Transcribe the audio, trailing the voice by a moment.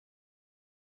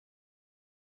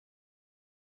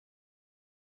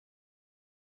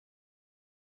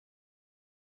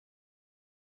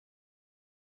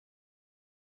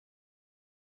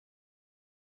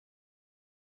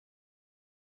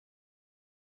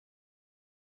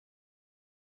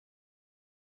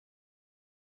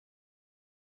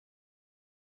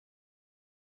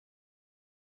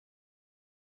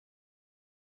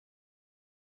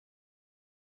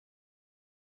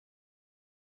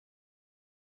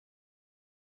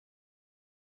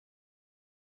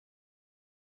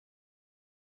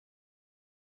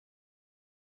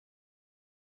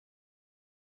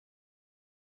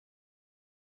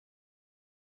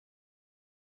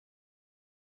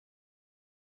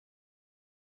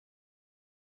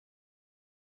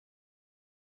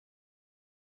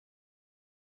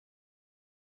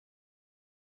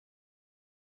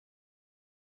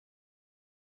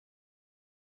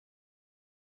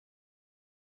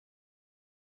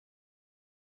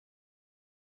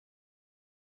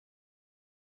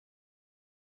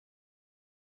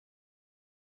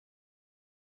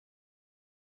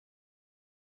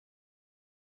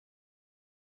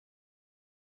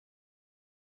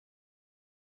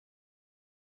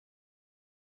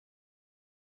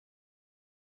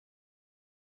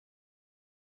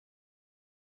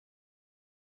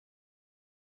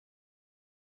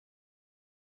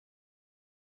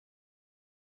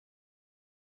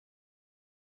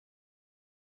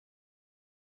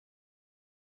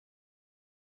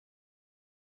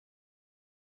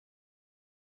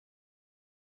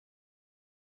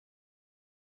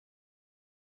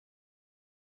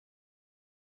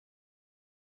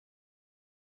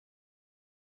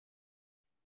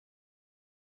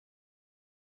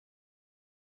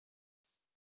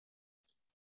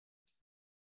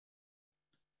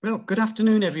Well, good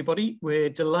afternoon, everybody. We're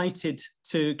delighted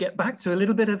to get back to a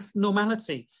little bit of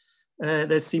normality.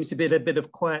 There seems to be a bit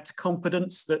of quiet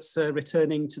confidence that's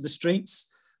returning to the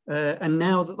streets. And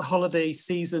now that the holiday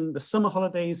season, the summer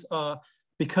holidays are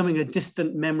becoming a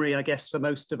distant memory, I guess, for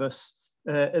most of us.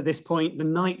 At this point, the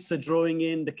nights are drawing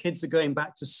in, the kids are going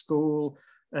back to school.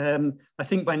 I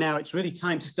think by now it's really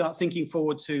time to start thinking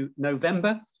forward to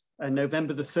November,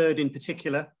 November the 3rd in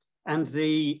particular, and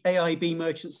the AIB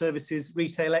Merchant Services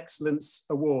Retail Excellence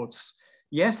Awards.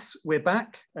 Yes, we're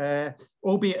back,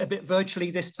 albeit a bit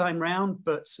virtually this time round,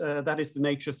 but that is the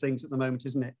nature of things at the moment,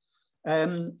 isn't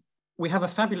it? We have a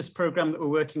fabulous program that we're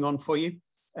working on for you.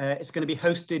 It's going to be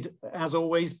hosted, as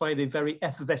always, by the very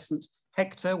effervescent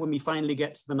Hector when we finally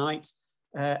get to the night,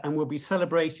 and we'll be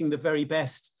celebrating the very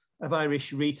best of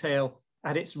Irish retail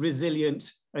at its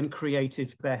resilient and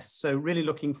creative best. So really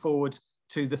looking forward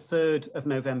to the 3rd of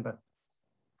November.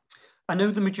 I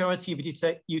know the majority of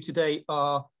you today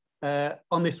are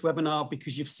on this webinar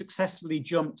because you've successfully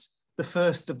jumped the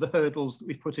first of the hurdles that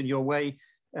we've put in your way.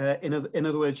 In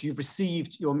other words, you've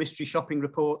received your mystery shopping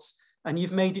reports and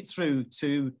you've made it through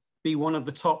to be one of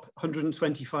the top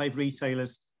 125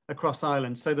 retailers across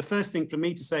Ireland. So the first thing for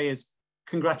me to say is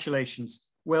congratulations.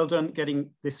 Well done getting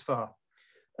this far.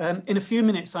 In a few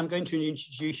minutes, I'm going to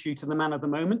introduce you to the man of the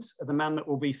moment, the man that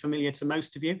will be familiar to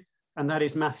most of you, and that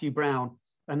is Matthew Brown.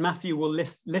 And Matthew will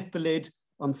lift the lid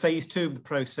on phase 2 of the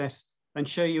process and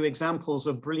show you examples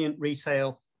of brilliant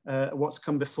retail, what's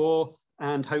come before,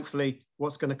 and hopefully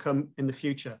what's going to come in the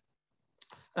future.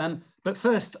 But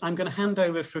first, I'm going to hand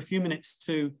over for a few minutes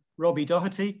to Robbie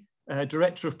Doherty,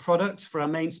 Director of Product for our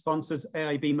main sponsors,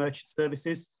 AIB Merchant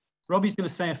Services. Robbie's going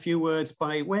to say a few words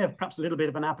by way of perhaps a little bit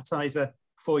of an appetizer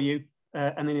for you,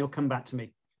 and then he'll come back to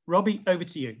me. Robbie, over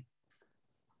to you.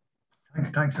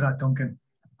 Thanks for that, Duncan.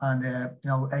 And you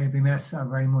know, AIBMS are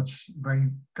very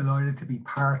delighted to be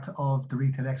part of the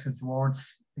Retail Excellence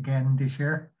Awards again this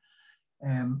year.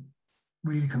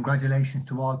 Really congratulations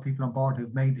to all people on board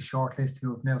who've made the shortlist,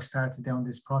 who have now started down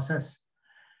this process.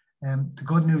 The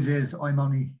good news is I'm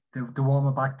only the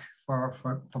warmer back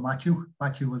for Matthew.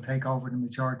 Matthew will take over the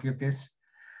majority of this.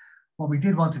 What we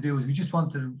did want to do is we just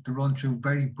wanted to run through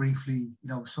very briefly, you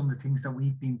know, some of the things that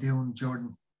we've been doing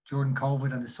during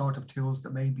COVID and the sort of tools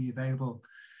that may be available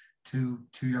to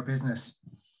your business.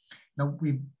 Now,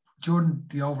 during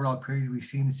the overall period, we've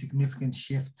seen a significant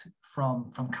shift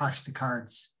from cash to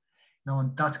cards. You know,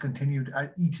 and that's continued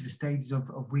at each of the stages of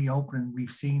reopening.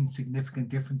 We've seen significant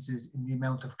differences in the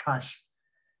amount of cash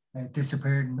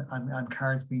disappearing and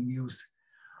cards being used.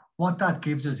 What that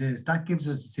gives us is, that gives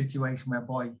us a situation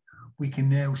whereby we can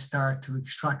now start to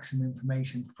extract some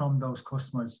information from those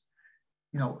customers.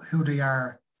 You know, who they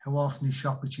are, how often they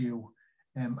shop with you,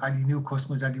 are they new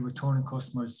customers, are they returning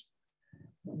customers,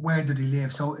 where do they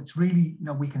live? So it's really, you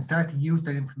know, we can start to use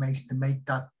that information to make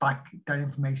that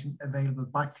information available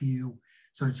back to you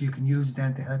so that you can use it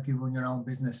then to help you run your own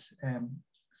business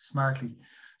smartly.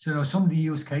 So, you know, some of the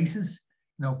use cases,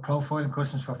 you know, profiling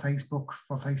customers for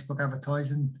Facebook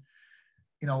advertising.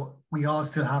 You know, we all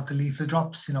still have the leaflet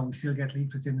drops, you know, we still get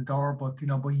leaflets in the door, but, you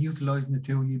know, by utilizing the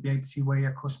tool, you'll be able to see where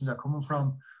your customers are coming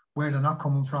from, where they're not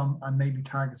coming from, and maybe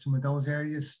target some of those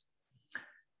areas.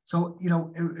 So, you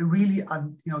know, it really,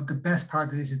 and, you know, the best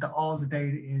part of this is that all the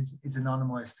data is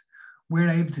anonymized. We're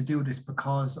able to do this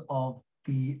because of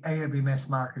the AIBMS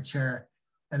market share,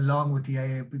 along with the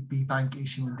AIB bank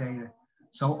issuing data.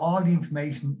 So all the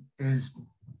information is,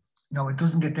 you know, it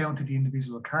doesn't get down to the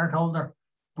individual card holder,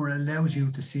 but it allows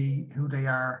you to see who they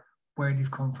are, where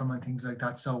they've come from, and things like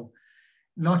that. So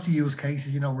lots of use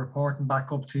cases, you know, reporting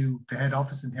back up to the head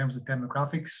office in terms of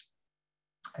demographics.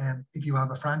 If you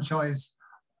have a franchise,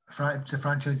 if it's a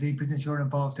franchisee business you're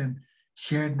involved in,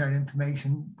 sharing that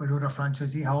information with other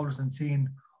franchisee holders and seeing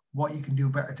what you can do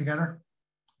better together.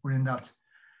 We're in that.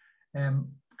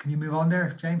 Can you move on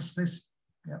there, James, please?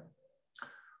 Yeah.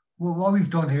 Well, what we've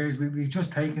done here is we've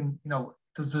just taken, you know,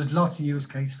 there's lots of use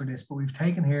case for this, but we've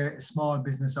taken here a small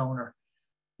business owner.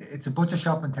 It's a butcher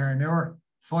shop in Terranure,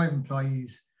 5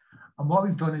 employees. And what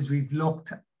we've done is we've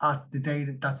looked at the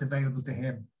data that's available to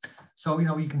him. So, you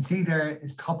know, you can see there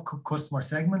is top customer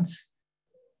segments,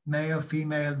 male,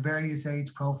 female, various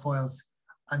age profiles,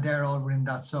 and they're all within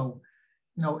that. So,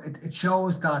 you know, it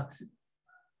shows that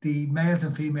the males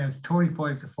and females,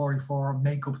 35 to 44,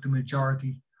 make up the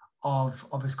majority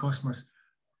of his customers.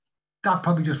 That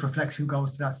probably just reflects who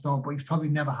goes to that store, but he's probably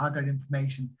never had that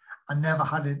information and never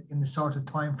had it in the sort of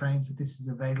time frames that this is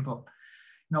available.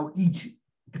 You know,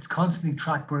 it's constantly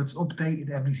tracked, but it's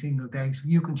updated every single day. So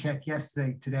you can check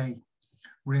yesterday, today,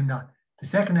 we're in that. The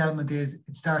second element is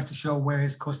it starts to show where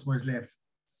his customers live.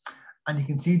 And you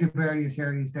can see the various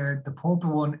areas there. The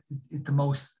purple one is the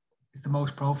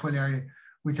most profile area,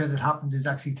 which as it happens is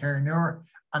actually Terranure,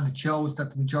 and it shows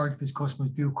that the majority of his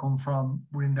customers do come from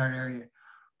within that area.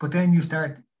 But then you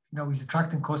start, he's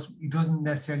attracting customers. He doesn't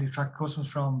necessarily attract customers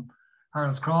from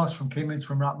Harold's Cross, from Kimmage,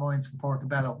 from Rathmines, from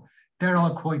Portobello. They're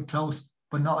all quite close,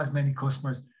 but not as many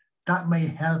customers. That may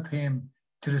help him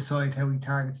to decide how he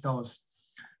targets those.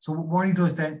 So what he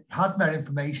does then, having that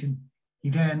information, he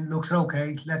then looks at,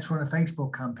 okay, let's run a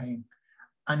Facebook campaign.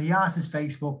 And he asks his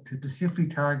Facebook to specifically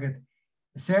target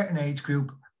a certain age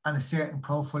group and a certain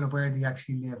profile of where they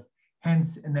actually live,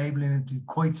 hence enabling him to be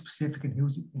quite specific in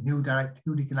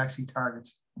who they can actually target.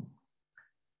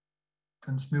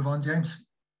 Can just move on, James?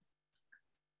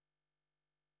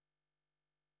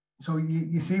 So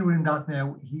you see within that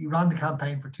now, he ran the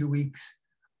campaign for 2 weeks,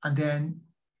 and then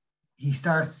he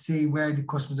starts to see where the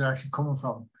customers are actually coming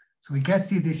from. So he gets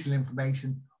the additional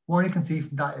information. What you can see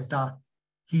from that is that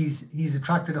he's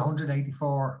attracted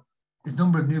 184. His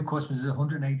number of new customers is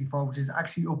 184, which is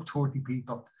actually up 30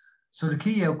 people. So the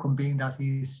key outcome being that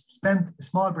he's spent a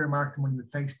small bit of marketing money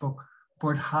with Facebook, but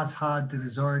it has had the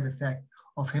desired effect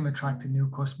of him attracting new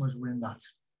customers within that.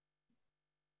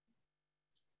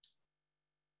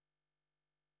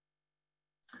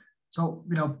 So,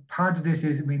 part of this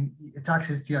is, it's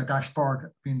access to your dashboard.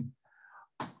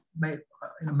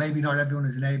 Maybe not everyone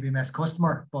is an AIBMS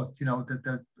customer, but,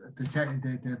 certainly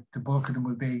the bulk of them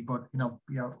will be, but,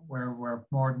 we're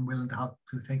more than willing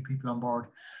to take people on board.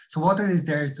 So what there is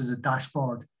there is there's a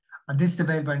dashboard, and this is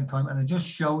available anytime, and it just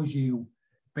shows you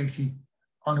basically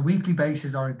on a weekly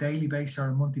basis or a daily basis or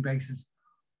a monthly basis,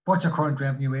 what your current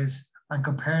revenue is, and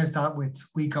compares that with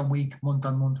week on week, month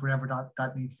on month, wherever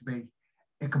that needs to be.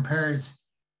 It compares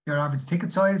your average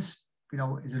ticket size,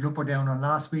 is it up or down on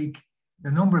last week, the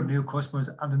number of new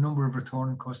customers and the number of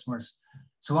returning customers.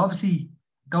 So obviously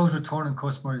those returning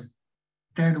customers,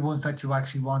 they're the ones that you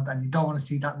actually want, and you don't want to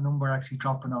see that number actually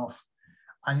dropping off.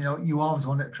 And you always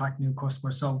want to attract new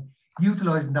customers. So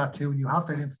utilizing that tool, you have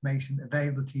that information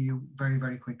available to you very,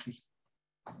 very quickly.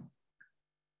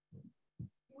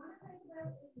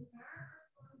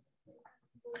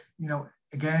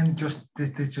 Again,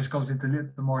 this just goes into a little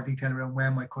bit more detail around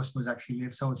where my customers actually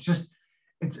live. So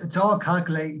it's all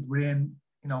calculated within,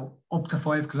 up to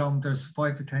 5 kilometers,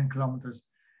 5 to 10 kilometers.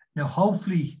 Now,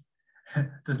 hopefully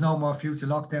there's no more future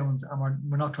lockdowns, and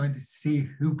we're not trying to see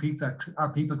who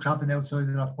are people traveling outside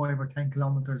of that 5 or 10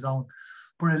 kilometer zone,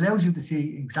 but it allows you to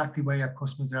see exactly where your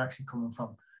customers are actually coming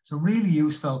from. So really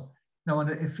useful. Now,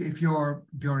 if you're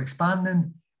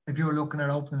expanding, if you're looking at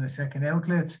opening a second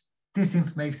outlet, this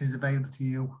information is available to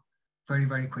you very,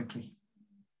 very quickly.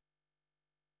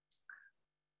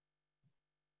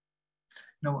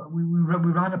 Now, we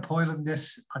ran a pilot on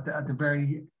this at the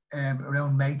very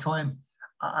around May time,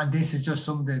 and this is just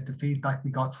some of the feedback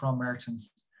we got from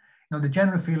merchants. The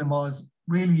general feeling was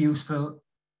really useful.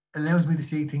 It allows me to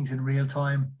see things in real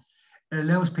time. It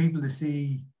allows people to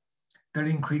see their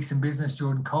increase in business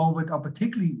during COVID, or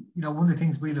particularly, one of the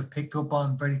things we'll have picked up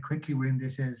on very quickly within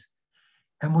this is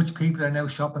how much people are now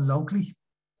shopping locally.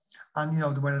 And,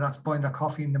 whether that's buying their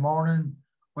coffee in the morning,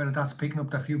 whether that's picking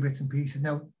up their few bits and pieces.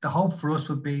 Now, the hope for us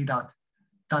would be that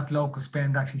that local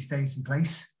spend actually stays in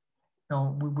place.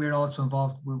 We're also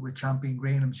involved with Champion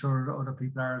Green. I'm sure other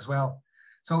people are as well.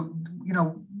 So,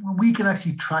 we can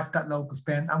actually track that local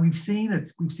spend, and we've seen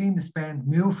it. We've seen the spend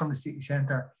move from the city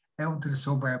centre out into the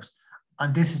suburbs.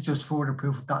 And this is just further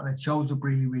proof of that. And it shows up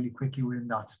really, really quickly within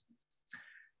that.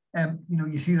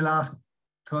 You see the last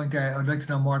point there. I'd like to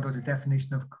know more about the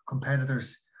definition of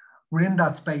competitors. We're in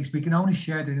that space. We can only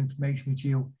share that information with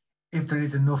you if there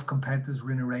is enough competitors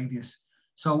within a radius.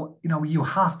 So, you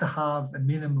have to have a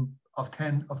minimum of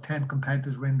 10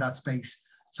 competitors within that space.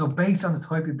 So based on the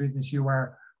type of business you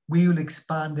are, we will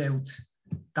expand out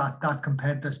that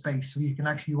competitor space. So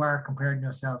you are comparing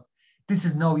yourself. This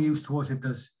is no use to us if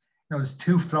there's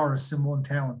 2 florists in one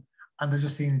town and they're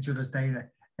just seeing each other's data.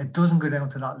 It doesn't go down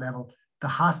to that level. There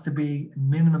has to be a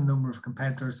minimum number of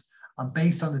competitors, and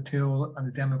based on the tool and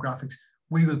the demographics,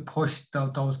 we will push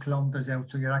those kilometers out,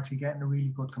 so you're actually getting a really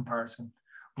good comparison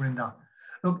within that.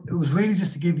 Look, it was really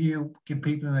just to give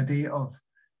people an idea of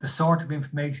the sort of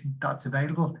information that's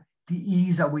available, the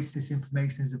ease at which this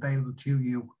information is available to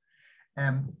you.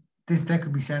 This deck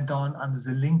will be sent on, and there's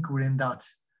a link within that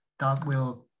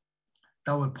will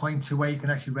point to where you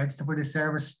can actually register for this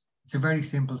service. It's a very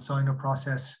simple sign-up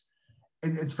process.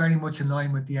 It's very much in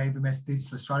line with the AIBMS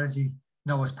digital strategy.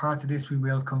 Now, as part of this, we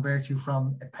will convert you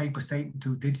from a paper statement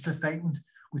to a digital statement,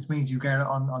 which means you get it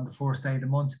on the first day of the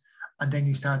month, and then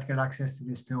you start to get access to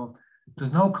this tool.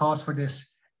 There's no cost for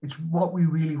this. It's what we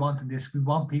really want in this. We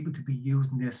want people to be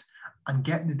using this and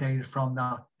getting the data from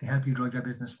that to help you drive your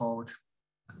business forward.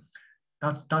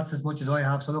 That's as much as I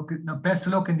have. So look, best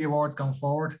of luck in the awards going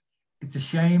forward. It's a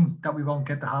shame that we won't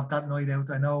get to have that night out.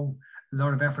 I know a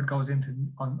lot of effort goes into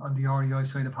on the REI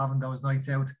side of having those nights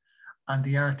out, and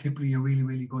they are typically a really,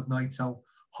 really good night. So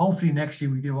hopefully next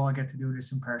year we do all get to do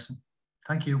this in person.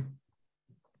 Thank you.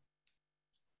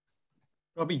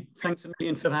 Robbie, thanks a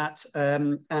million for that.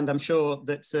 And I'm sure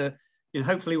that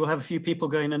hopefully we'll have a few people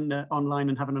going in, online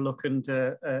and having a look and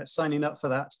signing up for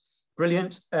that.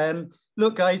 Brilliant.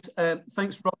 Look, guys,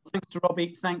 thanks, Rob. Thanks to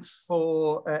Robbie. Thanks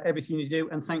for everything you do.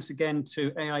 And thanks again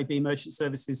to AIB Merchant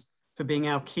Services for being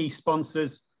our key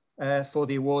sponsors for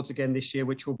the awards again this year,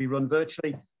 which will be run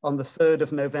virtually on the 3rd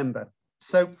of November.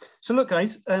 So look,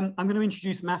 guys, I'm going to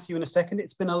introduce Matthew in a second.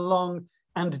 It's been a long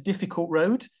and difficult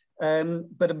road,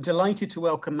 but I'm delighted to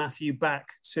welcome Matthew back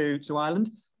to Ireland,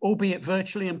 albeit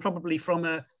virtually and probably from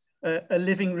a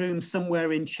living room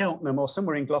somewhere in Cheltenham or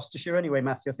somewhere in Gloucestershire anyway,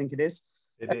 Matthew, I think it is.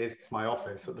 It is. It's my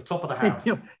office at the top of the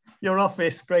house. Your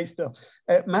office, great stuff.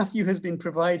 Matthew has been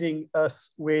providing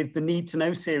us with the Need to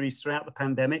Know series throughout the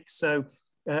pandemic. So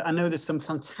I know there's some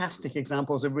fantastic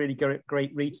examples of really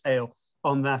great retail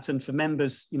on that. And for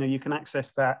members, you can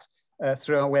access that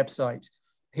through our website.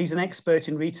 He's an expert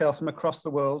in retail from across the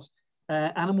world.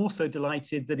 And I'm also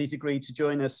delighted that he's agreed to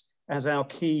join us as our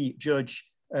key judge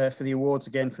for the awards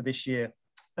again for this year.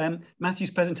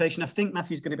 Matthew's presentation, I think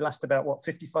Matthew's going to be last about, what,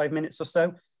 55 minutes or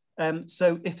so.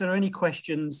 So if there are any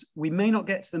questions, we may not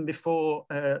get to them before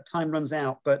time runs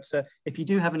out, but if you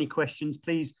do have any questions,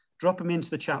 please drop them into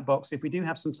the chat box. If we do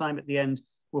have some time at the end,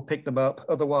 we'll pick them up.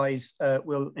 Otherwise,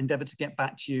 we'll endeavour to get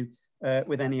back to you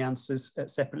with any answers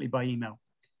separately by email.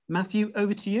 Matthew,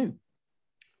 over to you.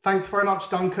 Thanks very much,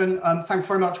 Duncan. Thanks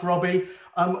very much, Robbie.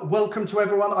 Welcome to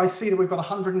everyone. I see that we've got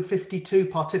 152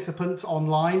 participants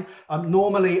online.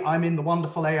 Normally, I'm in the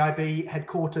wonderful AIB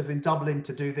headquarters in Dublin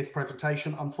to do this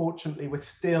presentation. Unfortunately, we're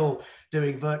still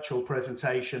doing virtual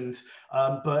presentations,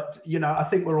 but I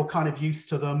think we're all kind of used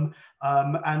to them,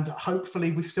 and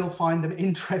hopefully we still find them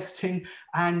interesting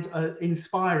and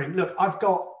inspiring. Look, I've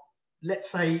got, let's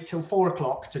say, till 4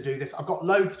 o'clock to do this. I've got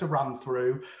loads to run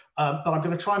through, but I'm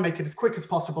going to try and make it as quick as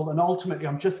possible. And ultimately,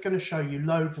 I'm just going to show you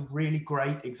loads of really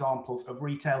great examples of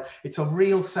retail. It's a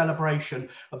real celebration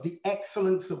of the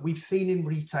excellence that we've seen in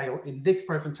retail in this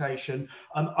presentation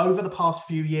over the past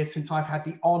few years since I've had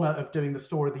the honor of doing the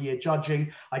Store of the Year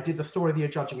judging. I did the Store of the Year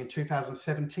judging in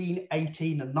 2017,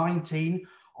 18 and 19.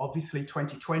 Obviously,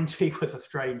 2020 was a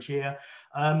strange year.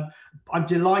 I'm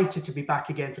delighted to be back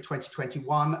again for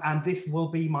 2021, and this will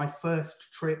be my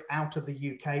first trip out of the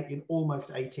UK in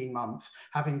almost 18 months.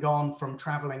 Having gone from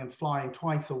traveling and flying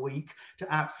twice a week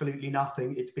to absolutely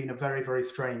nothing, it's been a very, very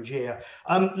strange year.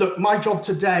 Look, my job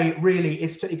today really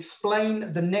is to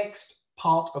explain the next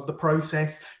part of the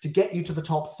process to get you to the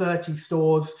top 30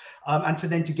 stores and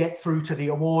to get through to the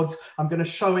awards. I'm going to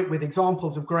show it with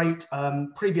examples of great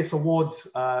previous awards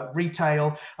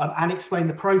retail and explain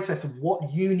the process of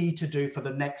what you need to do for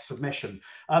the next submission.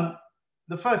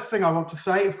 The first thing I want to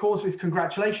say, of course, is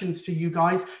congratulations to you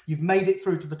guys. You've made it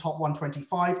through to the top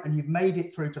 125, and you've made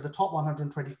it through to the top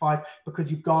 125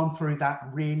 because you've gone through that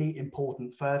really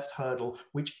important first hurdle,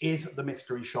 which is the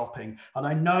mystery shopping. And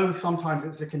I know sometimes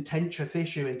it's a contentious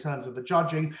issue in terms of the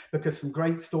judging because some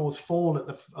great stores fall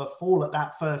at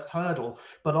that first hurdle.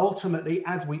 But ultimately,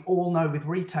 as we all know with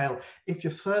retail, if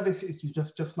your service is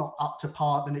just not up to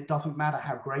par, then it doesn't matter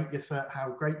how great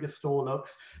your store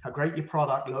looks, how great your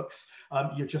product looks.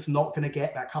 You're just not going to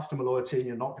get that customer loyalty, and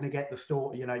you're not going to get the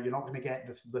store, you're not going to get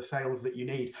the sales that you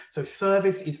need. So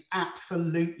service is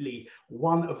absolutely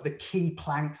one of the key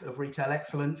planks of retail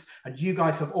excellence. And you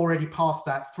guys have already passed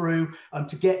that through.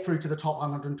 To get through to the top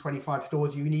 125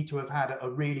 stores, you need to have had a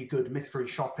really good mystery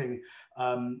shopping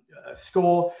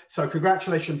score. So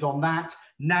congratulations on that.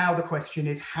 Now the question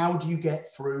is, how do you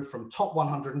get through from top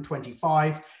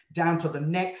 125 down to the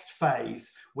next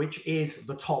phase, which is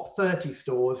the top 30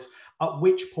 stores, at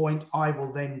which point I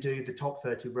will then do the top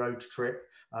 30 road trip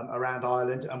around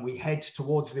Ireland, and we head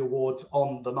towards the awards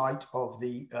on the night of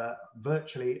the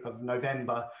virtually of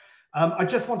November. I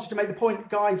just wanted to make the point,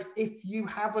 guys, if you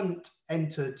haven't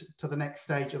entered to the next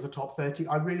stage of the top 30,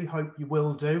 I really hope you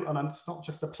will do. And it's not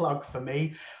just a plug for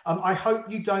me. I hope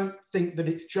you don't think that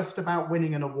it's just about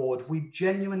winning an award. We've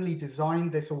genuinely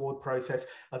designed this award process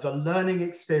as a learning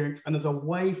experience and as a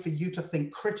way for you to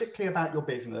think critically about your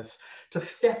business, to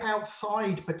step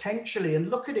outside potentially and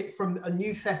look at it from a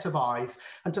new set of eyes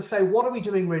and to say, what are we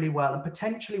doing really well? And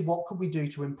potentially, what could we do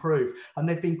to improve? And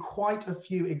there've been quite a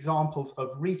few examples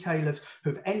of retailers retailers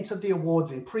who've entered the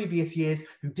awards in previous years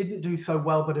who didn't do so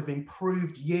well but have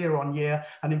improved year on year.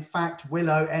 And in fact,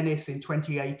 Willow Ennis in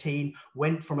 2018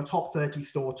 went from a top 30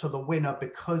 store to the winner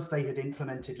because they had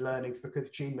implemented learnings, because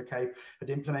Jean McCabe had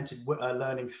implemented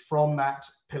learnings from that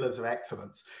Pillars of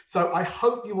Excellence. So I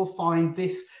hope you will find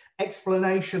this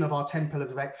explanation of our 10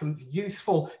 Pillars of Excellence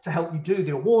useful to help you do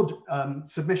the award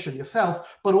submission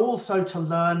yourself, but also to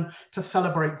learn to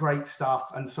celebrate great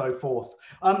stuff and so forth.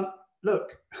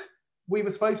 Look, we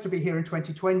were supposed to be here in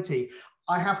 2020.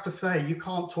 I have to say, you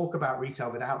can't talk about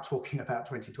retail without talking about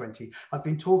 2020. I've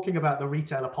been talking about the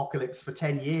retail apocalypse for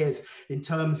 10 years in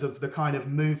terms of the kind of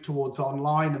move towards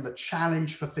online and the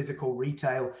challenge for physical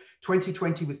retail.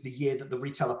 2020 was the year that the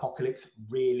retail apocalypse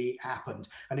really happened.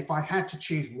 And if I had to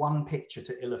choose one picture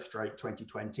to illustrate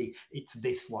 2020, it's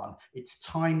this one. It's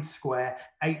Times Square,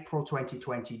 April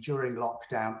 2020, during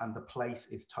lockdown, and the place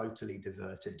is totally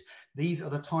deserted. These are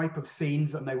the type of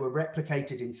scenes, and they were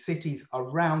replicated in cities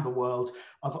around the world,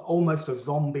 of almost a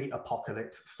zombie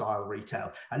apocalypse style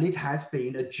retail. And it has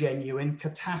been a genuine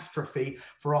catastrophe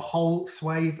for a whole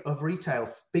swathe of retail.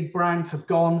 Big brands have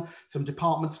gone. Some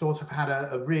department stores have had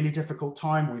a really difficult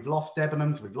time. We've lost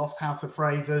Debenhams, we've lost House of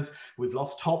Frasers, we've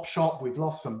lost Topshop, we've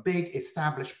lost some big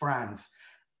established brands.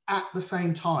 At the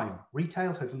same time,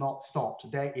 retail has not stopped.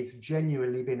 There is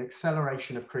genuinely been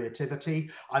acceleration of creativity.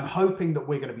 I'm hoping that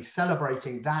we're going to be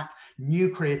celebrating that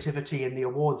new creativity in the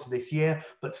awards this year,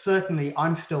 but certainly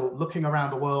I'm still looking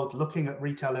around the world, looking at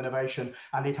retail innovation,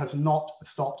 and it has not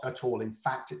stopped at all. In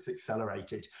fact, it's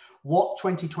accelerated. What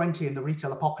 2020 and the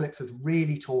retail apocalypse has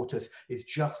really taught us is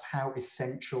just how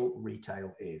essential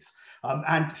retail is.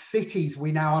 And cities,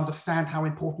 we now understand how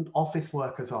important office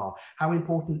workers are, how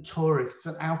important tourists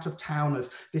and out-of-towners,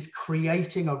 this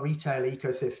creating a retail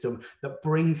ecosystem that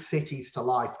brings cities to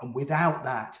life. And without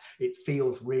that, it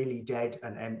feels really dead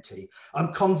and empty.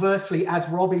 Conversely, as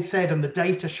Robbie said, and the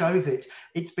data shows it,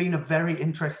 it's been a very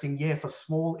interesting year for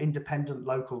small, independent,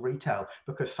 local retail,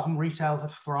 because some retail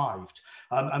has thrived.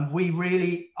 And we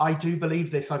really, I do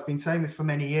believe this, I've been saying this for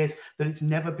many years, that it's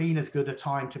never been as good a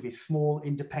time to be small,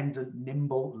 independent,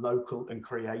 nimble, local and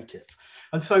creative.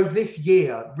 And so this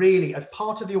year, really, as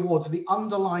part of the awards, the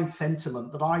underlying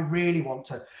sentiment that I really want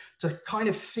to kind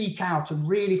of seek out and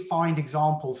really find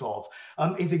examples of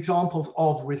is examples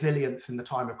of resilience in the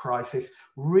time of crisis,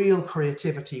 real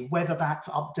creativity, whether that's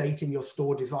updating your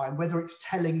store design, whether it's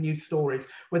telling new stories,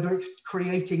 whether it's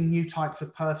creating new types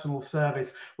of personal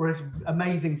service, whether it's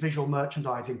amazing visual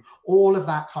merchandising, all of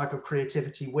that type of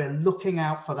creativity, we're looking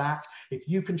out for that. If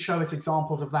you can show us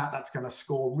examples of that, that's going to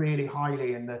score really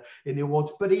highly in the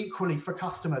awards. But equally for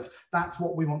customers, that's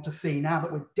what we want to see now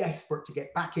that we're desperate to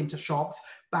get back into shops,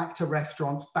 back to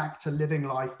restaurants, back to living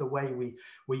life the way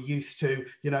we used to.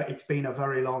 You know, it's been a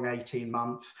very long 18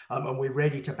 months and we're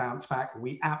ready to bounce back.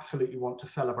 We absolutely want to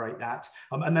celebrate that.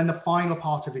 And then the final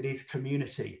part of it is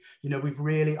community. You know, we've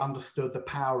really understood the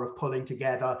power of pulling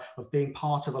together, of being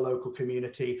part of a local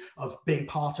community, of being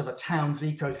part of a town's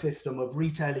ecosystem, of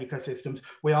retail ecosystems.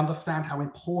 We understand how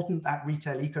important that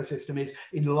retail ecosystem is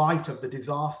in light of the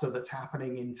disaster that's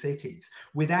happening in cities.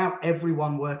 Without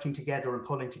everyone working together and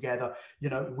pulling together, you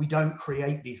know, we don't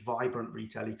create these vibrant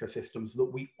retail ecosystems that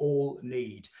we all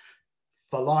need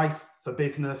for life, for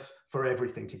business, for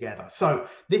everything together. So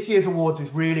this year's awards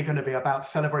is really going to be about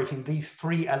celebrating these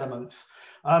three elements.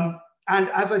 And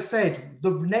as I said,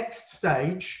 the next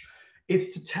stage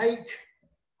is to take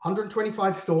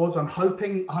 125 stores. I'm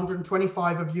hoping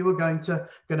 125 of you are going to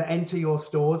enter your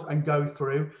stores and go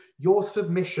through your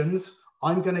submissions.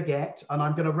 I'm going to get, and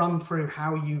I'm going to run through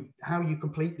how you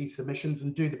complete these submissions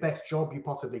and do the best job you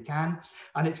possibly can.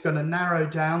 And it's going to narrow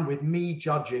down, with me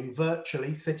judging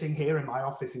virtually, sitting here in my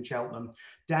office in Cheltenham,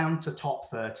 down to top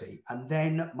 30. And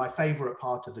then my favorite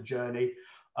part of the journey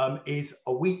is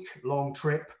a week-long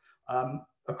trip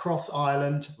across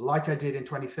Ireland, like I did in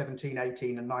 2017,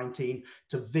 18 and 19,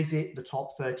 to visit the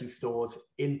top 30 stores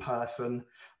in person.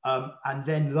 And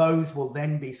then those will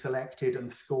then be selected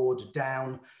and scored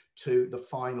down to the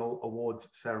final awards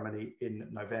ceremony in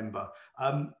November.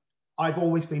 I've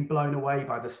always been blown away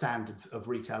by the standards of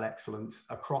retail excellence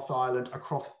across Ireland,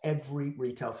 across every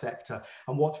retail sector.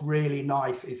 And what's really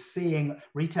nice is seeing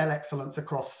retail excellence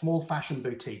across small fashion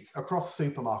boutiques, across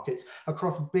supermarkets,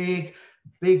 across big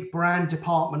brand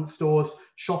department stores,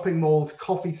 shopping malls,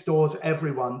 coffee stores,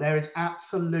 everyone. There is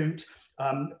absolute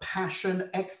passion,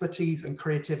 expertise and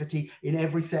creativity in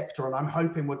every sector. And I'm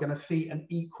hoping we're going to see an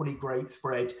equally great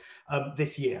spread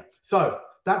this year. So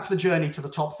that's the journey to the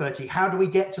top 30. How do we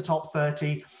get to top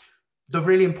 30? The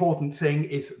really important thing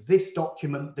is this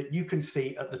document that you can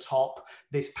see at the top,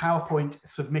 this PowerPoint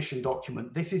submission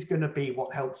document. This is going to be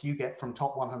what helps you get from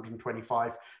top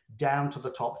 125 down to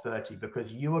the top 30,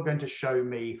 because you are going to show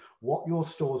me what your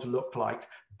stores look like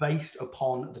based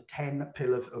upon the 10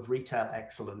 pillars of retail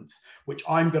excellence, which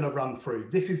I'm going to run through.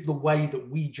 This is the way that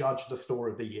we judge the store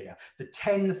of the year, the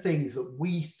 10 things that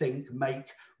we think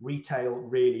make retail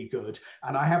really good.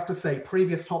 And I have to say,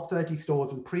 previous top 30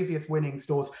 stores and previous winning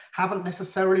stores haven't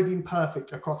necessarily been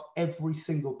perfect across every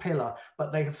single pillar,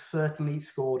 but they have certainly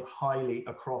scored highly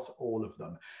across all of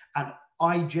them. And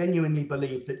I genuinely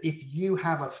believe that if you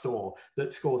have a store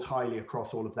that scores highly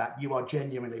across all of that, you are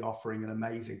genuinely offering an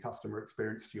amazing customer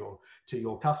experience to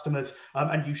your customers.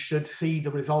 And you should see the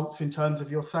results in terms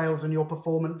of your sales and your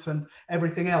performance and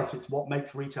everything else. It's what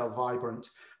makes retail vibrant,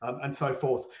 and so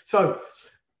forth. So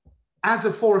as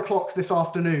of 4 o'clock this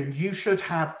afternoon, you should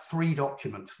have 3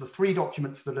 documents, the 3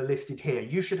 documents that are listed here.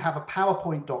 You should have a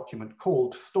PowerPoint document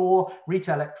called Store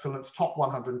Retail Excellence Top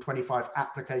 125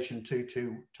 Application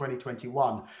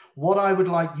 2021. What I would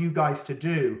like you guys to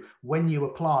do when you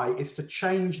apply is to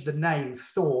change the name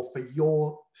store for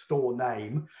your store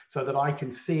name so that I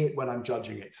can see it when I'm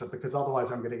judging it. So because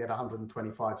otherwise I'm going to get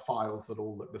 125 files that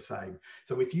all look the same.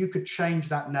 So if you could change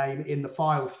that name in the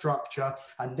file structure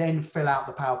and then fill out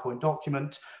the PowerPoint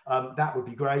document, that would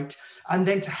be great. And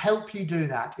then to help you do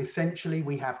that, essentially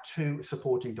we have 2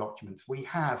 supporting documents. We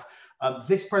have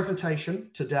this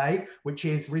presentation today, which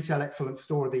is Retail Excellence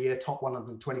Store of the Year Top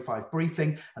 125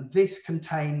 Briefing, and this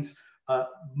contains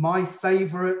my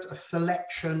favorite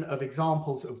selection of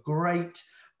examples of great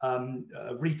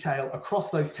retail across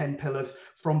those 10 pillars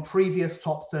from previous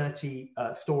top 30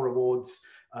 store awards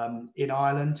in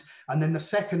Ireland. And then the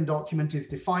second document is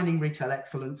Defining Retail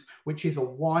Excellence, which is a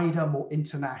wider, more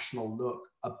international look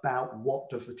about what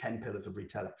does the 10 pillars of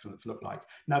retail excellence look like.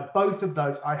 Now, both of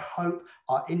those I hope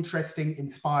are interesting,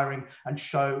 inspiring, and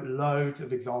show loads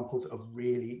of examples of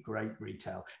really great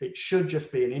retail. It should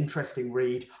just be an interesting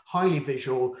read, highly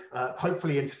visual,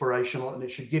 hopefully inspirational, and it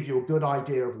should give you a good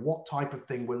idea of what type of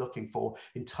thing we're looking for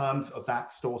in terms of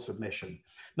that store submission.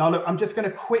 Now, look, I'm just going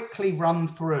to quickly run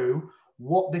through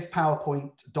what this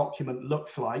PowerPoint document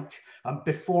looks like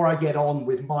before I get on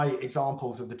with my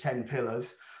examples of the 10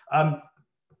 pillars.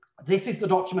 This is the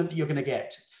document that you're going to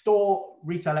get. Store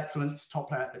Retail Excellence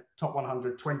Top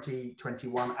 100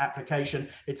 2021 application.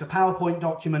 It's a PowerPoint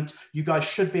document. You guys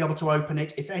should be able to open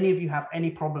it. If any of you have any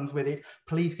problems with it,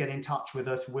 please get in touch with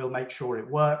us. We'll make sure it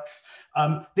works.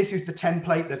 This is the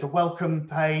template. There's a welcome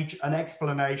page, an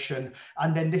explanation,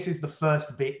 and then this is the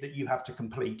first bit that you have to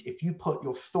complete. If you put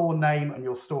your store name and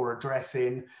your store address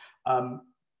in,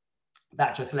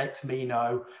 that just lets me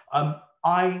know.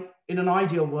 In an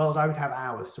ideal world, I would have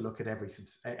hours to look at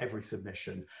every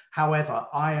submission. However,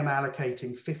 I am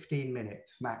allocating 15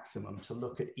 minutes maximum to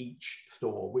look at each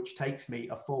store, which takes me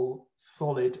a full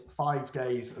solid 5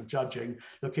 days of judging,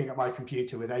 looking at my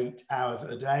computer with 8 hours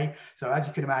a day. So as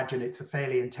you can imagine, it's a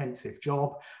fairly intensive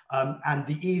job. And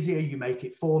the easier you make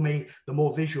it for me, the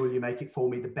more visual you make it for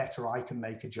me, the better I can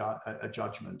make a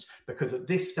judgment. Because at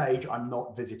this stage, I'm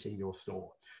not visiting your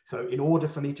store. So in order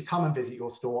for me to come and visit your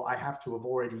store, I have to have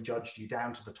already judged you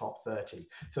down to the top 30.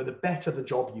 So the better the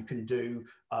job you can do,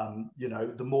 you know,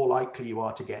 the more likely you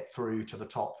are to get through to the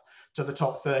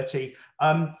top 30.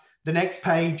 The next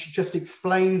page just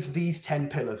explains these 10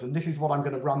 pillars, and this is what I'm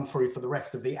going to run through for the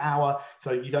rest of the hour,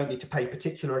 so you don't need to pay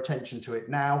particular attention to it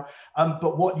now.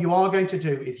 But what you are going to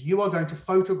do is you are going to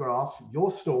photograph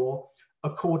your store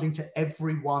according to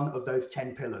every one of those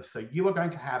 10 pillars. So you are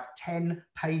going to have 10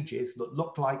 pages that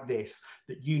look like this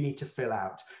that you need to fill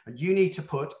out. And you need to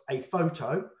put a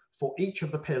photo for each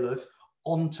of the pillars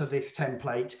onto this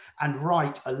template and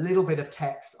write a little bit of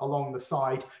text along the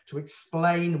side to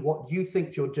explain what you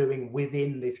think you're doing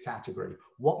within this category.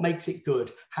 What makes it good?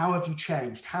 How have you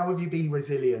changed? How have you been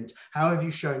resilient? How have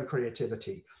you shown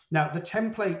creativity? Now, the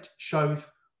template shows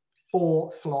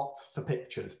 4 slots for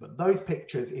pictures, but those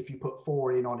pictures, if you put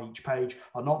 4 in on each page,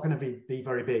 are not going to be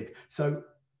very big. So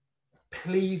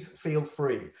please feel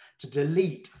free to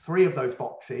delete 3 of those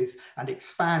boxes and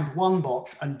expand 1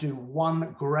 box and do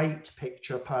 1 great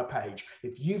picture per page.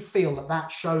 If you feel that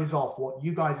that shows off what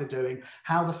you guys are doing,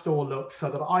 how the store looks, so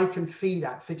that I can see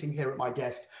that sitting here at my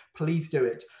desk, please do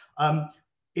it.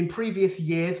 In previous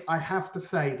years, I have to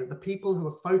say that the people who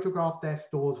have photographed their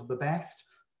stores the best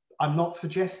I'm not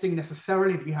suggesting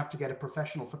necessarily that you have to get a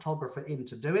professional photographer in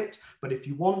to do it, but if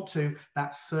you want to,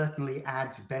 that certainly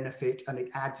adds benefit and it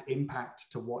adds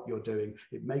impact to what you're doing.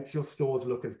 It makes your stores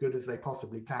look as good as they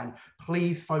possibly can.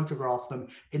 Please photograph them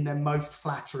in their most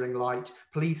flattering light.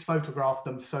 Please photograph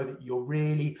them so that you're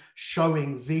really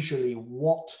showing visually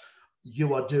what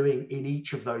you are doing in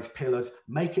each of those pillars.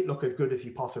 Make it look as good as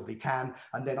you possibly can,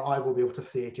 and then I will be able to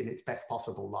see it in its best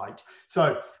possible light.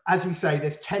 So as we say,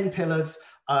 there's 10 pillars.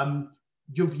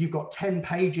 You've got 10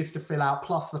 pages to fill out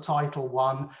plus the title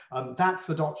one. That's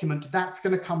the document. That's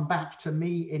going to come back to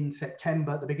me in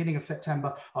September, the beginning of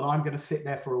September, and I'm going to sit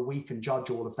there for a week and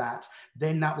judge all of that.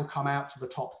 Then that will come out to the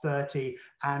top 30.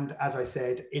 And as I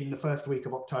said, in the first week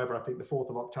of October, I think the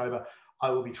 4th of October, I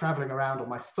will be traveling around on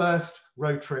my first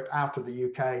road trip out of the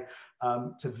UK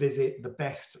to visit the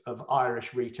best of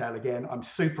Irish retail again. I'm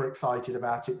super excited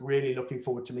about it, really looking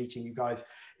forward to meeting you guys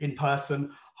in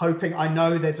person. I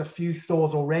know there's a few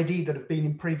stores already that have been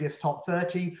in previous top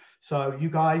 30. So you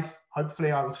guys,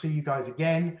 hopefully I will see you guys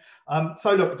again.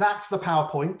 So look, that's the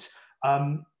PowerPoint.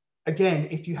 Again,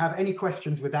 if you have any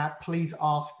questions with that, please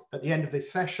ask at the end of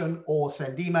this session or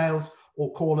send emails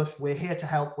or call us. We're here to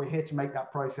help. We're here to make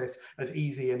that process as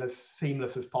easy and as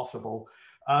seamless as possible.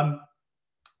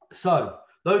 So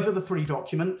those are the 3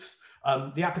 documents,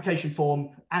 the application form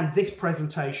and this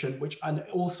presentation, and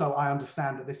also I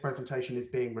understand that this presentation is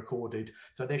being recorded.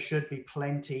 So there should be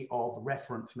plenty of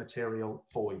reference material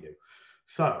for you.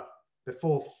 So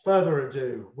before further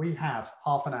ado, we have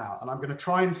half an hour and I'm going to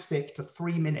try and stick to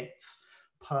 3 minutes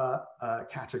per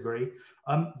category.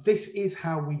 This is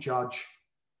how we judge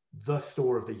the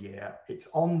store of the year. It's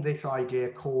on this idea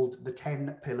called the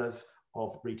 10 pillars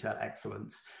of retail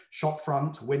excellence: shop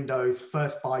front, windows,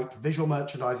 first bite, visual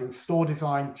merchandising, store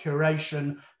design,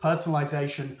 curation,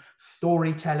 personalization,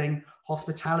 storytelling,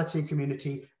 hospitality and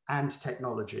community, and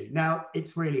technology. Now,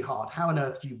 it's really hard. How on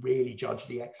earth do you really judge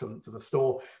the excellence of a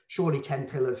store? Surely 10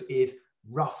 pillars is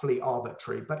roughly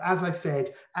arbitrary. But as I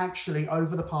said, actually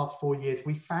over the past 4 years,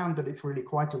 we found that it's really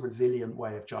quite a resilient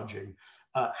way of judging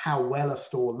how well a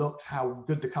store looks, how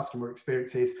good the customer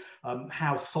experience is,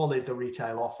 how solid the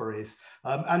retail offer is.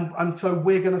 And so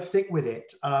we're going to stick with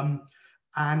it.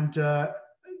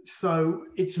 So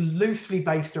it's loosely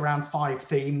based around 5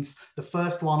 themes. The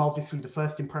first one, obviously, the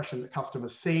first impression that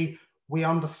customers see. We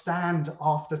understand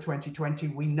after 2020,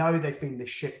 we know there's been this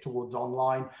shift towards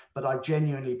online, but I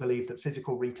genuinely believe that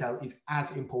physical retail is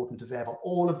as important as ever.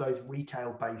 All of those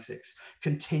retail basics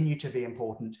continue to be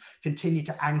important, continue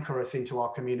to anchor us into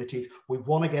our communities. We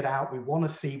want to get out, we want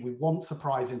to see, we want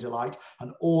surprise and delight,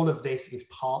 and all of this is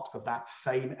part of that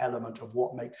same element of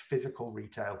what makes physical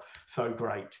retail so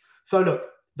great. So look,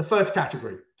 the first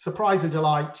category, surprise and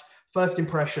delight, first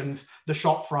impressions, the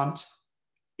shop front.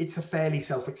 It's a fairly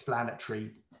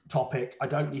self-explanatory topic. I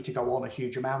don't need to go on a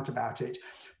huge amount about it.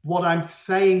 What I'm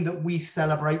saying that we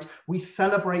celebrate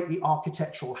the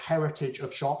architectural heritage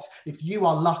of shops. If you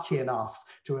are lucky enough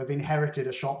to have inherited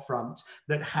a shop front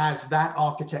that has that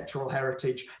architectural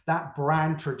heritage, that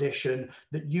brand tradition,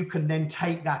 that you can then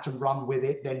take that and run with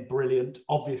it, then brilliant.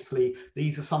 Obviously,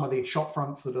 these are some of the shop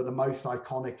fronts that are the most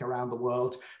iconic around the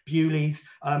world. Bewley's,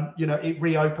 you know, it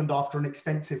reopened after an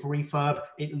expensive refurb.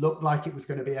 It looked like it was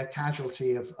going to be a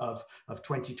casualty of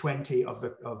 2020, of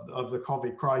the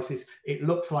COVID crisis. It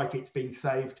looks like it's been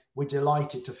saved. We're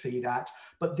delighted to see that.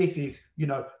 But this is, you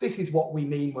know, this is what we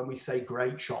mean when we say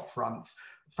great shop fronts.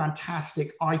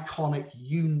 Fantastic, iconic,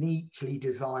 uniquely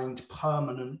designed,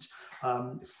 permanent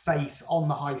face on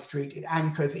the high street. It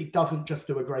anchors. It doesn't just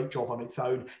do a great job on its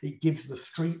own. It gives the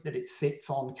street that it sits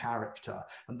on character.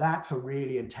 And that's a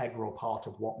really integral part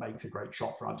of what makes a great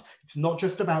shop front. It's not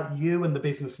just about you and the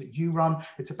business that you run.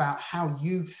 It's about how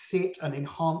you sit and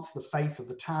enhance the face of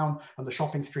the town and the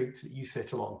shopping streets that you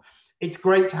sit along. It's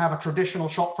great to have a traditional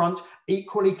shop front.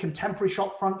 Equally, contemporary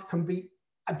shop fronts can be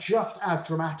just as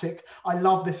dramatic. I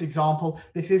love this example.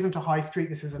 This isn't a high street.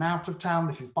 This is an out of town.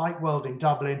 This is Bike World in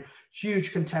Dublin.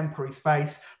 Huge contemporary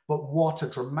space, but what a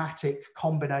dramatic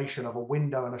combination of a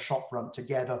window and a shop front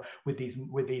together with these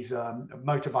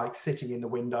motorbikes sitting in the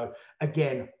window.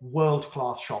 Again,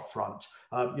 world-class shop front.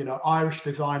 You know, Irish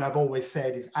design, I've always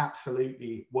said, is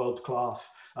absolutely world-class.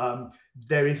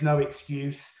 There is no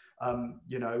excuse.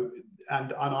 You know,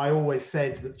 and I always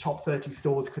said that top 30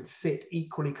 stores could sit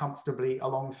equally comfortably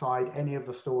alongside any of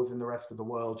the stores in the rest of the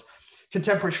world.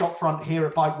 Contemporary shop front here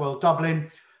at Bike World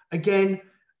Dublin. Again,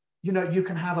 you know, you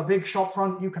can have a big shop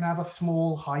front, you can have a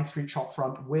small high street shop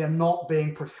front. We're not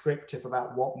being prescriptive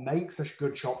about what makes a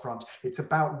good shop front. It's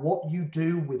about what you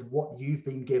do with what you've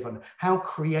been given, how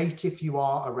creative you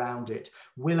are around it.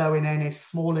 Willow in Ennis,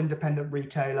 small independent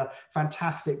retailer,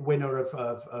 fantastic winner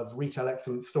of Retail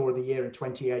Excellence Store of the Year in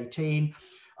 2018.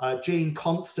 Jean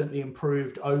constantly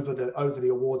improved over the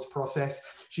awards process.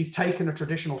 She's taken a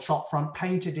traditional shop front,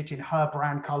 painted it in her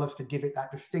brand colours to give it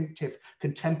that distinctive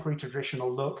contemporary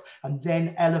traditional look, and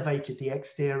then elevated the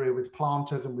exterior with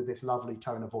planters and with this lovely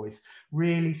tone of voice.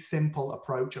 Really simple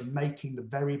approach and making the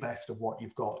very best of what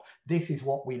you've got. This is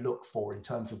what we look for in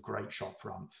terms of great shop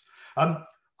fronts.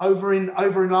 Over in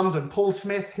London, Paul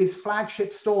Smith, his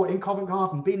flagship store in Covent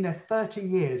Garden, been there 30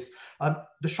 years.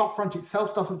 The shop front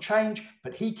itself doesn't change,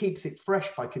 but he keeps it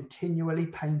fresh by continually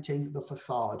painting the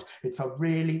facade. It's a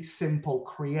really simple,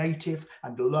 creative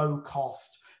and low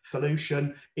cost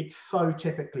solution. It's so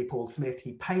typically Paul Smith.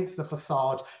 He paints the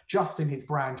facade just in his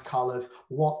brand colours.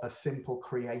 What a simple,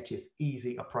 creative,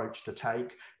 easy approach to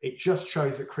take. It just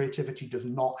shows that creativity does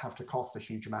not have to cost a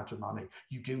huge amount of money.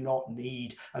 You do not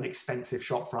need an expensive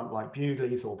shop front like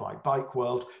Bewdley's or by Bike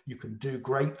World. You can do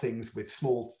great things with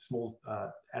small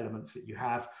elements that you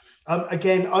have.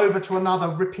 Again, over to another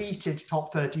repeated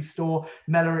top 30 store,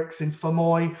 Mellericks in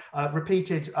Fermoy,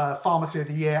 repeated Pharmacy of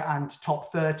the Year and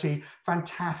top 30.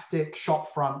 Fantastic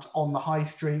shop front on the high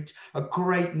street, a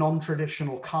great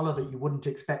non-traditional colour that you wouldn't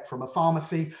expect from a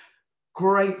pharmacy.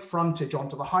 Great frontage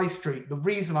onto the high street. The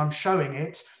reason I'm showing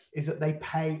it is that they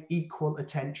pay equal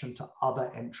attention to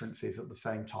other entrances at the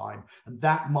same time. And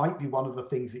that might be one of the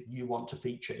things that you want to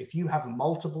feature. If you have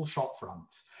multiple shop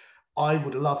fronts, I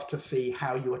would love to see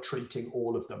how you are treating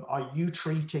all of them. Are you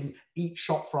treating each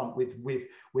shop front with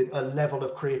a level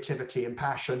of creativity and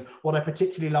passion? What I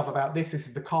particularly love about this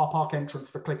is the car park entrance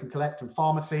for Click and Collect and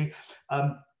Pharmacy.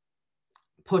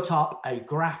 Put up a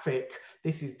graphic.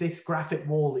 This graphic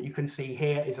wall that you can see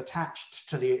here is attached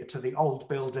to the old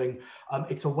building.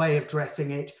 It's a way of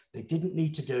dressing it. They didn't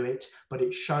need to do it, but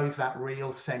it shows that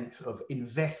real sense of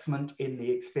investment in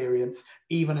the experience,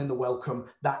 even in the welcome,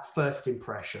 that first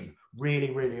impression.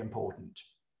 Really, really important.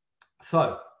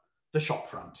 So the shop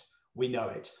front, we know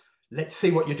it. Let's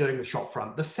see what you're doing with shop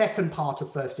front. The second part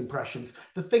of first impressions,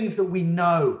 the things that we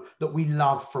know that we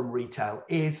love from retail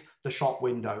is the shop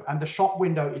window. And the shop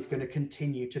window is going to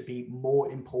continue to be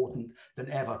more important than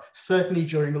ever. Certainly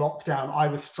during lockdown, I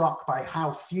was struck by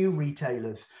how few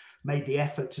retailers made the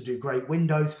effort to do great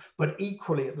windows, but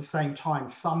equally at the same time,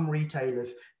 some retailers,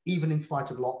 even in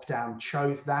spite of lockdown,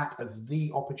 chose that as the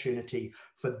opportunity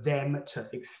for them to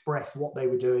express what they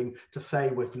were doing, to say,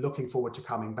 we're looking forward to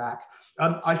coming back.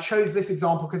 I chose this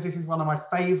example because this is one of my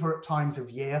favourite times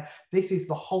of year. This is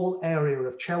the whole area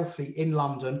of Chelsea in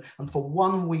London. And for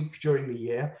 1 week during the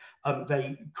year,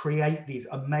 they create these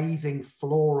amazing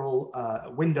floral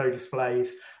window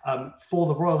displays for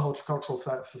the Royal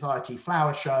Horticultural Society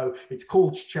Flower Show. It's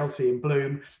called Chelsea in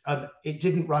Bloom. It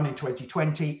didn't run in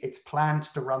 2020. It's planned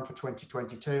to run for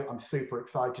 2022. I'm super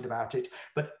excited about it.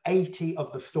 But 80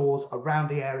 of the stores around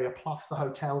the area, plus the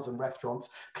hotels and restaurants,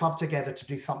 club together to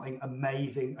do something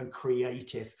amazing and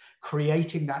creative,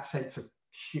 creating that sense of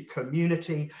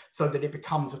community so that it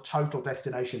becomes a total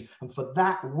destination. And for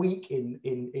that week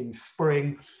in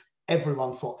spring,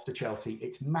 everyone flocks to Chelsea.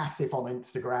 It's massive on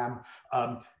Instagram.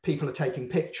 People are taking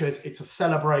pictures. It's a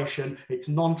celebration. It's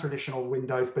non-traditional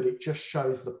windows, but it just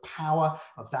shows the power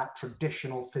of that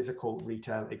traditional physical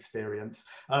retail experience.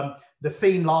 The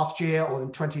theme last year, or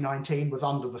in 2019, was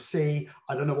Under the Sea.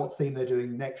 I don't know what theme they're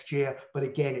doing next year, but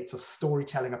again, it's a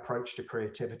storytelling approach to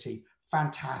creativity.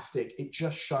 Fantastic. It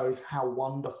just shows how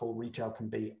wonderful retail can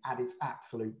be at its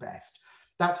absolute best.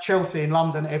 That's Chelsea in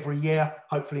London every year,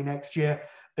 hopefully next year.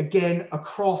 Again,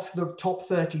 across the top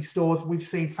 30 stores, we've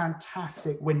seen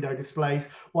fantastic window displays.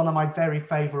 One of my very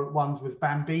favorite ones was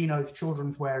Bambino's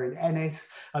Children's Wear in Ennis.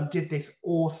 Did this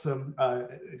awesome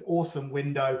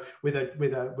window with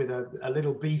a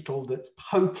little beetle that's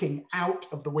poking out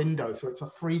of the window. So it's a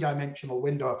three-dimensional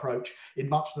window approach in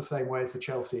much the same way as the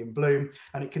Chelsea in Bloom.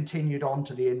 And it continued on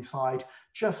to the inside.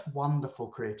 Just wonderful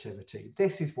creativity.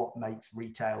 This is what makes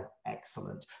retail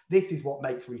excellent. This is what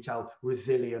makes retail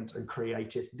resilient and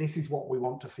creative. This is what we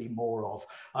want to see more of.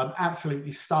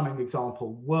 Absolutely stunning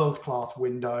example, world-class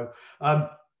window.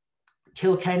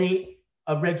 Kilkenny,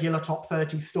 a regular top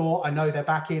 30 store. I know they're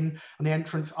back in on the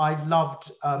entrance. I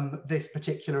loved this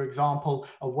particular example,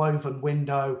 a woven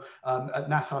window at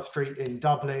Nassau Street in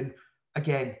Dublin.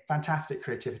 Again, fantastic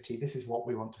creativity. This is what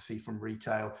we want to see from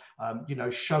retail. You know,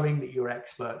 showing that you're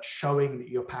expert, showing that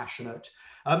you're passionate.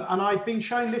 And I've been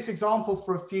showing this example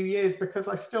for a few years because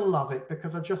I still love it,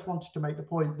 because I just wanted to make the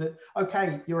point that,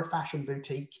 okay, you're a fashion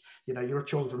boutique, you know, you're a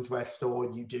children's wear store,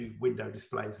 and you do window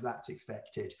displays, that's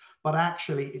expected. But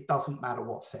actually, it doesn't matter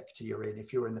what sector you're in.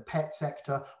 If you're in the pet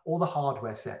sector or the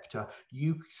hardware sector,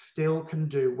 you still can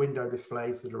do window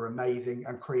displays that are amazing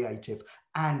and creative,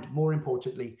 and more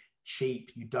importantly,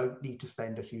 cheap. You don't need to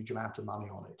spend a huge amount of money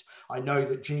on it. I know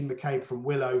that Jean McCabe from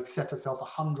Willow set herself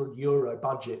 €100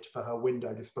 budget for her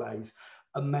window displays.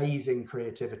 Amazing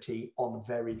creativity on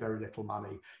very, very little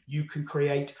money. You can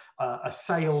create a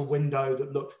sail window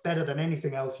that looks better than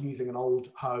anything else using an old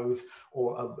hose,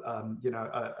 or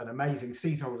an amazing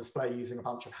seasonal display using a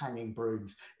bunch of hanging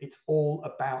brooms. It's all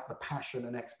about the passion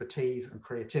and expertise and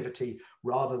creativity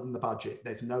rather than the budget.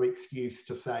 There's no excuse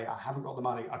to say, I haven't got the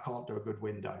money, I can't do a good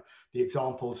window. The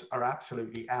examples are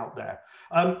absolutely out there.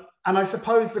 And I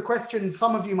suppose the question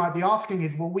some of you might be asking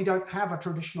is, well, we don't have a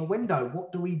traditional window.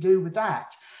 What do we do with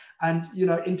that? And, you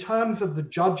know, in terms of the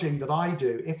judging that I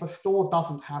do, if a store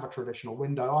doesn't have a traditional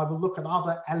window, I will look at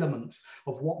other elements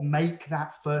of what make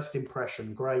that first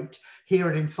impression great. Here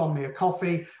at Insomnia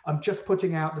Coffee, I'm just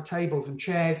putting out the tables and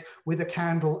chairs with a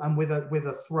candle and with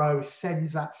a throw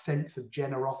sends that sense of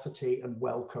generosity and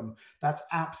welcome. That's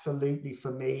absolutely,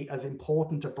 for me, as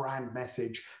important a brand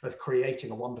message as creating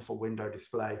a wonderful window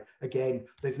display. Again,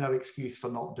 there's no excuse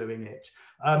for not doing it.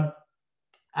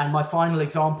 And my final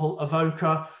example,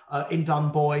 Avoca in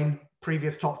Dunboyne,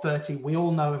 previous top 30. We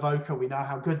all know Avoca, we know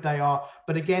how good they are,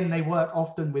 but again, they work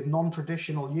often with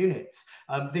non-traditional units.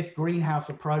 This greenhouse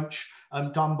approach,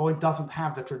 Dunboyne doesn't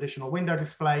have the traditional window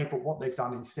display, but what they've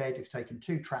done instead is taken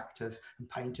 2 tractors and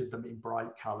painted them in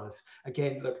bright colors.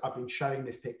 Again, look, I've been showing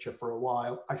this picture for a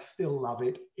while. I still love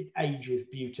it. It ages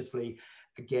beautifully.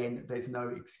 Again, there's no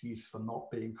excuse for not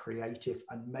being creative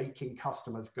and making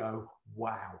customers go,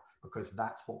 wow, because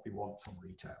that's what we want from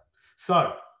retail.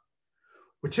 So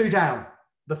we're 2 down.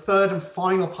 The third and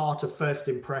final part of first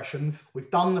impressions, we've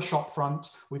done the shop front,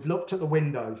 we've looked at the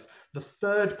windows. The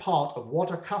third part of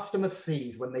what a customer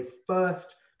sees when they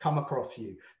first come across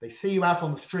you. They see you out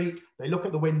on the street, they look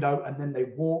at the window, and then they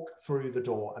walk through the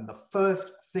door. And the first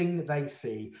thing they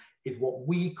see is what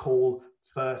we call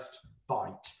first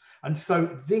bite. And so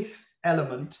this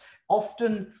element,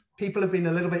 often people have been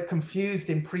a little bit confused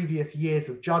in previous years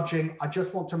of judging. I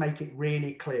just want to make it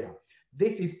really clear.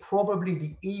 This is probably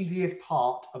the easiest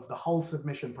part of the whole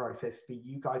submission process for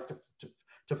you guys to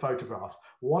photograph.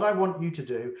 What I want you to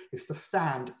do is to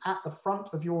stand at the front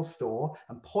of your store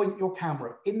and point your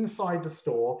camera inside the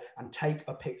store and take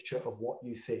a picture of what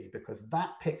you see, because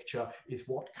that picture is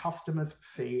what customers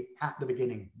see at the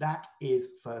beginning. That is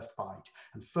first bite.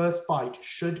 And first bite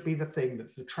should be the thing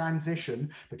that's the transition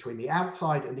between the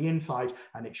outside and the inside,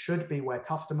 and it should be where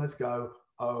customers go,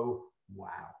 oh,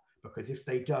 wow. Because if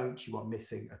they don't, you are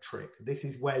missing a trick. This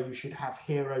is where you should have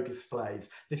hero displays.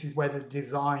 This is where the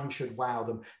design should wow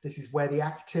them. This is where the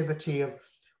activity of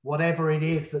whatever it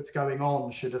is that's going on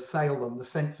should assail them. The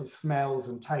sense of smells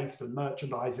and taste and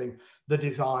merchandising, the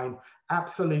design.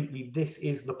 Absolutely, this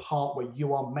is the part where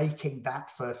you are making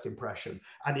that first impression.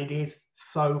 And it is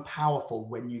so powerful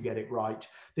when you get it right.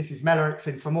 This is Melorix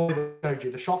in Fermoy that showed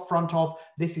you the shop front of.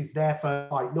 This is their first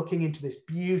bite, looking into this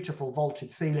beautiful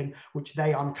vaulted ceiling, which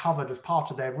they uncovered as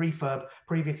part of their refurb.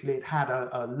 Previously, it had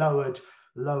a lowered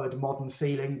modern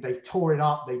ceiling. They tore it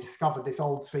up. They discovered this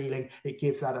old ceiling. It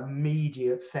gives that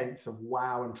immediate sense of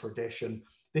wow and tradition.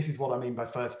 This is what I mean by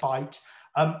first bite.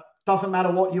 Doesn't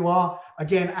matter what you are.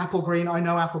 Again, Apple Green, I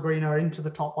know Apple Green are into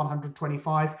the top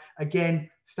 125. Again,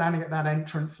 standing at that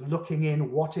entrance, looking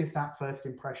in, what is that first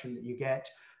impression that you get?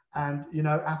 And, you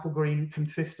know, Apple Green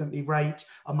consistently rate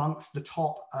amongst the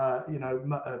top,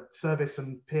 service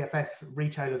and PFS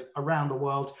retailers around the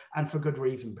world, and for good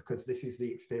reason, because this is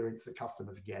the experience that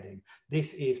customers are getting.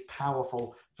 This is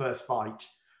powerful first bite.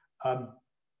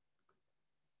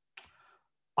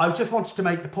 I just wanted to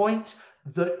make the point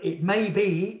that it may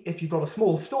be, if you've got a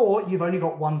small store, you've only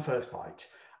got one first bite.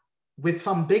 With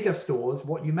some bigger stores,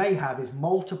 what you may have is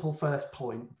multiple first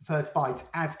bites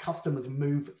as customers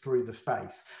move through the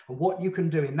space. And what you can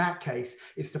do in that case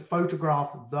is to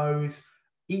photograph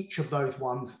each of those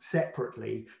ones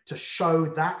separately to show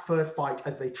that first bite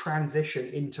as they transition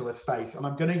into a space. And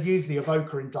I'm going to use the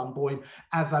Avoca in Dunboyne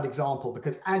as that example,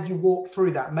 because as you walk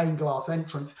through that main glass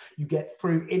entrance, you get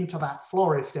through into that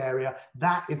florist area.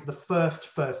 That is the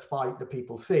first bite that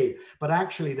people see. But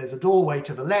actually there's a doorway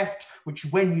to the left which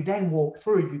when you then walk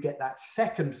through, you get that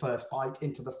second first bite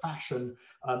into the fashion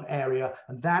area.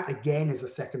 And that again is a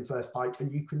second first bite.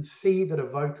 And you can see that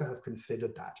Avoca have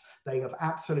considered that. They have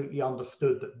absolutely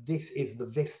understood that this is the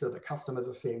vista that customers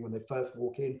are seeing when they first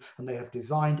walk in, and they have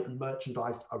designed and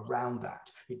merchandised around that.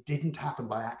 It didn't happen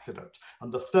by accident.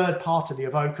 And the third part of the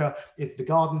Avoca is the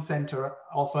garden centre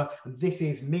offer. And this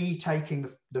is me taking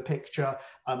the picture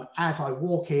as I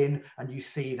walk in, and you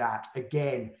see that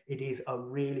again, it is a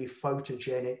really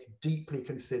photogenic, deeply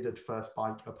considered first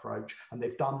bite approach. And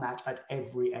they've done that at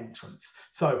every entrance.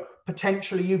 So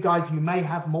potentially you guys, you may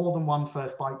have more than one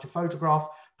first bite to photograph.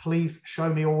 Please show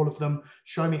me all of them.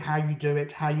 Show me how you do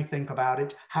it, how you think about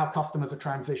it, how customers are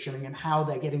transitioning, and how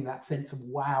they're getting that sense of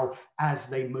wow as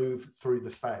they move through the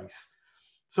space.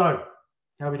 So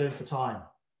how are we doing for time?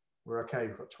 We're okay,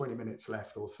 we've got 20 minutes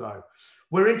left or so.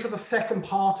 We're into the second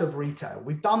part of retail.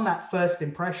 We've done that first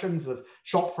impressions of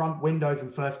shop front, windows,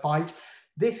 and first bite.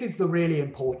 This is the really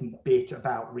important bit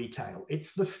about retail.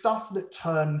 It's the stuff that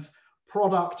turns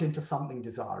product into something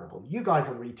desirable. You guys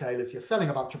are retailers, you're selling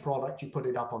a bunch of product, you put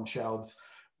it up on shelves.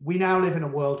 We now live in a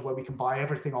world where we can buy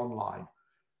everything online.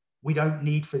 We don't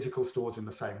need physical stores in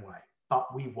the same way,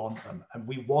 but we want them, and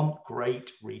we want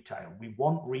great retail. We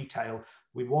want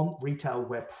retail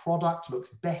where product looks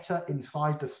better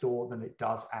inside the store than it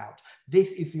does out.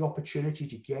 This is the opportunity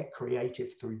to get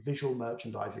creative through visual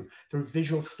merchandising, through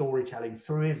visual storytelling,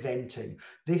 through eventing.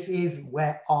 This is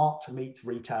where art meets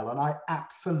retail, and I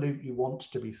absolutely want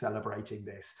to be celebrating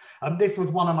this. This was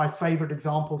one of my favorite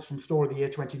examples from Store of the Year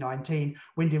 2019,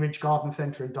 Windy Ridge Garden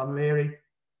Centre in Dunleary.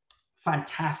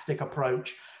 Fantastic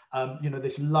approach. You know,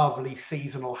 this lovely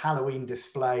seasonal Halloween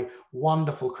display,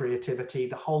 wonderful creativity.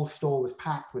 The whole store was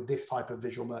packed with this type of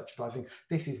visual merchandising.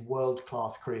 This is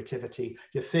world-class creativity.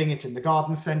 You're seeing it in the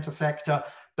garden centre sector,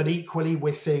 but equally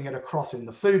we're seeing it across in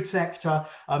the food sector.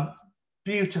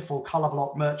 Beautiful colour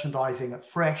block merchandising at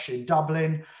Fresh in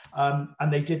Dublin.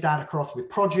 And they did that across with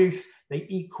produce. They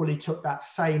equally took that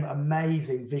same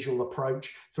amazing visual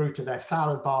approach through to their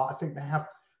salad bar. I think they have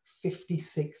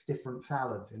 56 different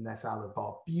salads in their salad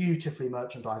bar, beautifully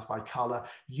merchandised by color,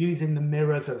 using the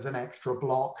mirrors as an extra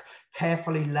block,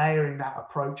 carefully layering that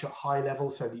approach at high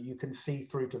level so that you can see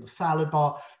through to the salad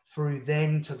bar, through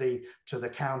then to the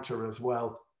counter as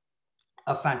well.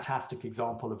 A fantastic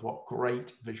example of what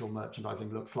great visual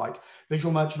merchandising looks like.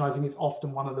 Visual merchandising is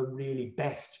often one of the really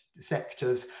best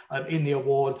sectors in the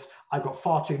awards. I've got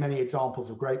far too many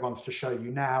examples of great ones to show you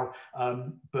now,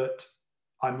 but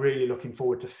I'm really looking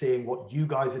forward to seeing what you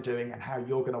guys are doing and how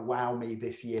you're going to wow me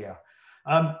this year.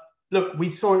 Look,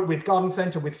 we saw it with Garden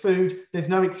Centre, with food. There's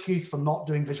no excuse for not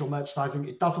doing visual merchandising.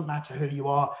 It doesn't matter who you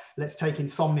are. Let's take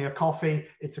Insomnia Coffee.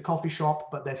 It's a coffee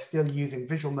shop, but they're still using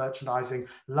visual merchandising,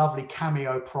 lovely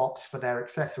cameo props for their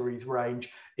accessories range,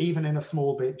 even in a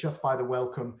small bit, just by the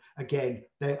welcome. Again,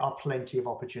 there are plenty of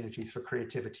opportunities for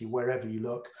creativity wherever you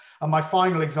look. And my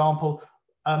final example,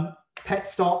 Pet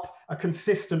Stop, a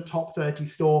consistent top 30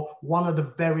 store, one of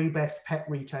the very best pet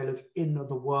retailers in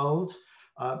the world.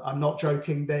 I'm not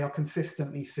joking, they are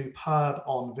consistently superb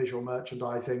on visual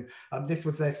merchandising. This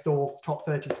was their store, top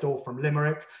 30 store from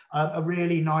Limerick. A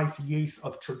really nice use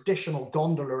of traditional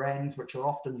gondola ends, which are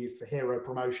often used for hero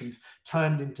promotions,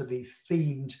 turned into these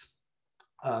themed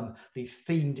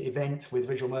events with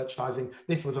visual merchandising.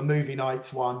 This was a movie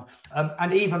nights one.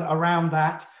 And even around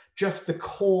that, just the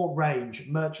core range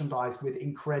merchandised with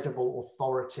incredible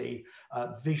authority,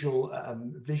 visual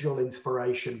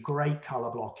inspiration, great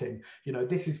color blocking. You know,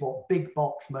 this is what big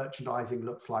box merchandising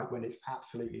looks like when it's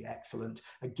absolutely excellent.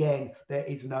 Again, there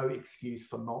is no excuse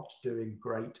for not doing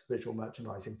great visual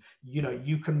merchandising. You know,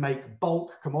 you can make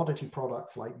bulk commodity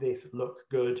products like this look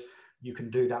good. You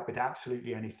can do that with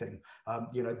absolutely anything.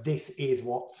 You know, this is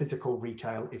what physical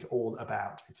retail is all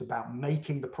about. It's about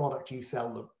making the product you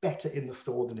sell look better in the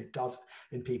store than it does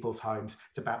in people's homes.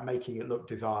 It's about making it look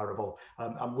desirable.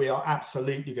 And we are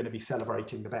absolutely going to be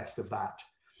celebrating the best of that.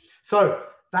 So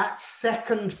that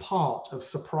second part of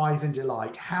surprise and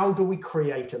delight, how do we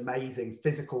create amazing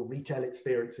physical retail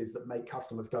experiences that make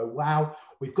customers go, wow,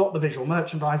 we've got the visual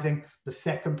merchandising. The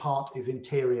second part is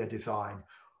interior design.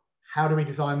 How do we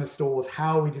design the stores?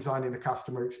 How are we designing the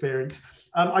customer experience?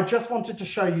 I just wanted to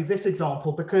show you this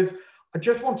example because I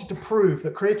just wanted to prove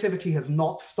that creativity has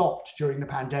not stopped during the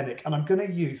pandemic. And I'm going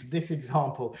to use this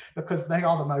example because they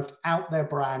are the most out there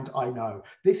brand I know.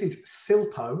 This is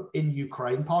Silpo in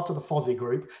Ukraine, part of the Fozzy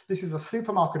Group. This is a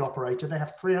supermarket operator. They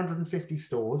have 350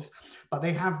 stores, but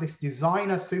they have this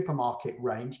designer supermarket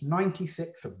range,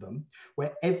 96 of them,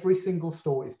 where every single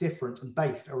store is different and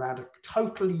based around a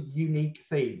totally unique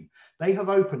theme. They have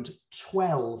opened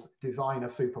 12 designer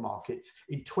supermarkets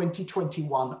in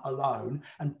 2021 alone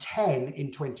and 10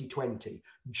 in 2020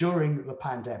 during the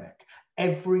pandemic.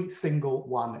 Every single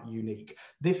one unique.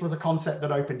 This was a concept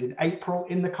that opened in April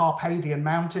in the Carpathian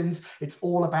Mountains. It's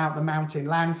all about the mountain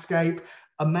landscape.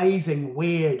 Amazing,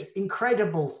 weird,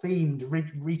 incredible themed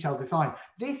retail design.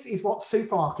 This is what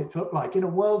supermarkets look like in a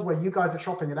world where you guys are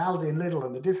shopping at Aldi and Lidl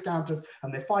and the discounters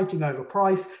and they're fighting over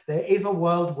price. There is a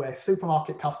world where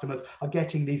supermarket customers are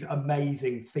getting these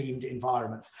amazing themed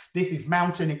environments. This is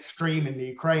Mountain Extreme in the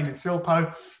Ukraine and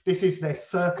Silpo. This is their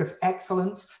Circus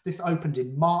Excellence. This opened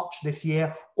in March this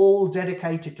year, all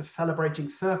dedicated to celebrating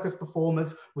circus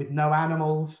performers with no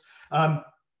animals.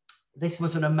 This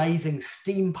was an amazing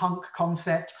steampunk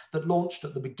concept that launched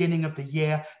at the beginning of the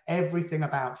year. Everything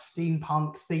about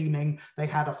steampunk theming. They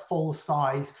had a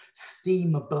full-size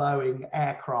steam-blowing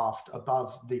aircraft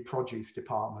above the produce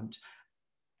department.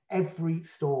 Every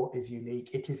store is unique.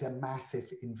 It is a massive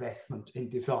investment in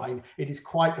design. It is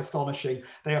quite astonishing.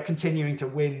 They are continuing to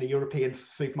win the European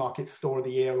Supermarket Store of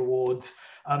the Year awards.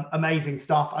 Amazing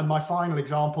stuff. And my final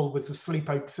example was the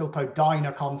Silpo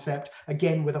diner concept,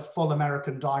 again with a full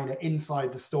American diner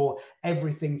inside the store,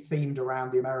 everything themed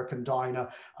around the American diner,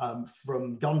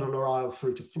 from gondola aisles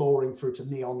through to flooring, through to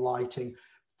neon lighting.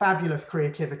 Fabulous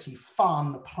creativity,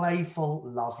 fun, playful,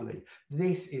 lovely.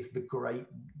 This is the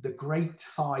great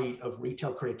side of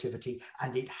retail creativity,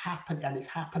 and it's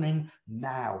happening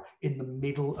now in the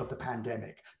middle of the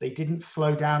pandemic. They didn't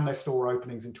slow down their store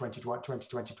openings in 2020,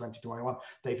 2021.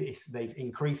 They've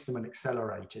increased them and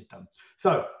accelerated them.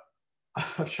 So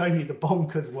I've shown you the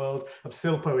bonkers world of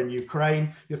Silpo in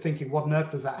Ukraine. You're thinking, what on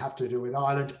earth does that have to do with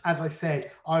Ireland? As I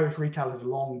said, Irish retail has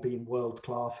long been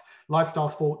world-class. Lifestyle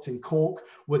Sports in Cork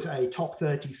was a top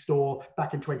 30 store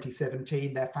back in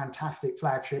 2017, their fantastic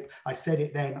flagship. I said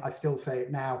it then, I still say it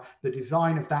now. The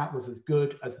design of that was as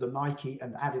good as the Nike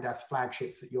and Adidas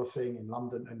flagships that you're seeing in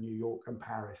London and New York and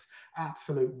Paris.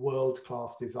 Absolute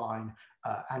world-class design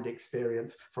and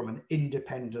experience from an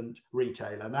independent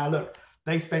retailer. Now look,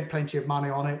 they spent plenty of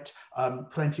money on it,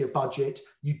 plenty of budget.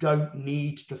 You don't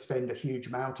need to spend a huge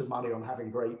amount of money on having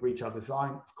great retail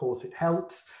design. Of course, it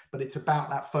helps, but it's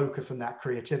about that focus and that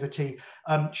creativity.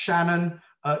 Shannon,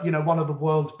 one of the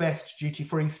world's best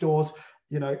duty-free stores.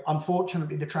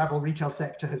 Unfortunately, the travel retail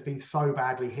sector has been so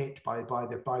badly hit by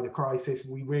the crisis.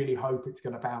 We really hope it's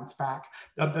going to bounce back.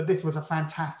 But this was a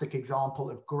fantastic example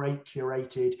of great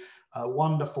curated,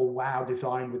 wonderful wow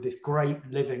design with this great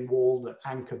living wall that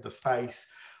anchored the space.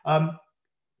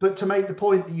 But to make the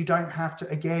point that you don't have to,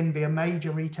 again, be a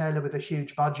major retailer with a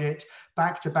huge budget.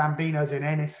 Back to Bambino's in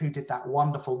Ennis, who did that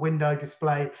wonderful window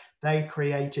display. They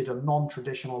created a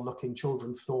non-traditional looking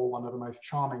children's store, one of the most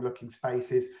charming looking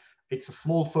spaces. It's a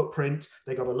small footprint.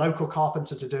 They got a local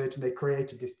carpenter to do it, and they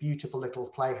created this beautiful little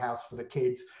playhouse for the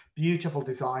kids. Beautiful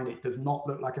design. It does not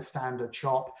look like a standard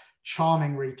shop.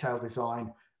 Charming retail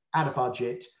design at a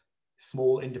budget.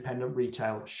 Small independent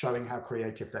retail, showing how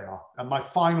creative they are. And my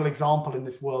final example in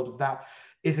this world of that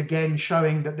is again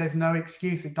showing that there's no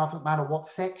excuse. It doesn't matter what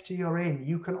sector you're in.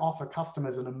 You can offer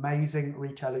customers an amazing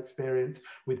retail experience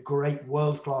with great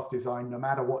world-class design, no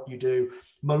matter what you do.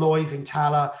 Malloy's in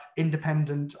Tala,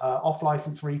 independent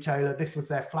off-license retailer. This was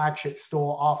their flagship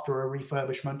store after a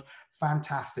refurbishment.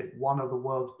 Fantastic. One of the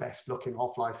world's best looking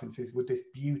off-licenses with this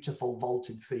beautiful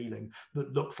vaulted ceiling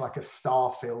that looks like a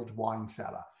star-filled wine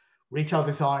cellar. Retail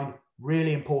design,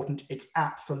 really important. It's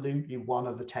absolutely one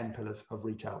of the 10 pillars of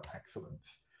retail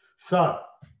excellence. So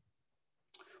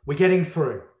we're getting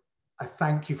through. I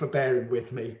thank you for bearing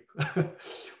with me.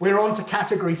 We're on to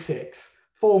category 6,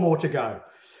 4 more to go.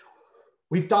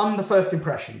 We've done the first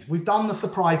impressions. We've done the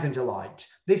surprise and delight.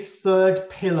 This third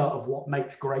pillar of what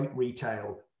makes great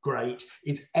retail great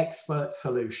is expert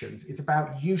solutions. It's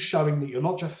about you showing that you're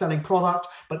not just selling product,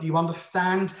 but you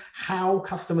understand how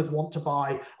customers want to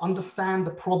buy, understand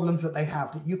the problems that they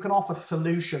have, that you can offer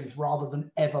solutions rather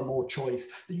than ever more choice,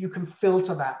 that you can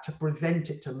filter that to present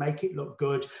it, to make it look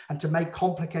good, and to make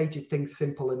complicated things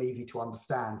simple and easy to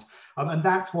understand. And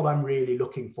that's what I'm really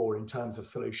looking for in terms of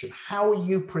solution. How are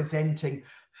you presenting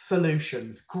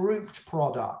solutions, grouped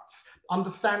products,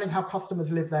 understanding how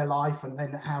customers live their life, and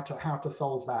then how to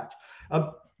solve that.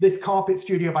 This carpet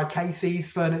studio by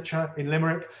Casey's Furniture in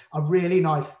Limerick, a really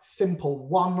nice, simple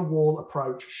one-wall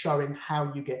approach showing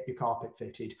how you get your carpet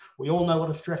fitted. We all know what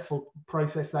a stressful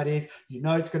process that is. You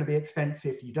know it's going to be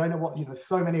expensive. You don't know what,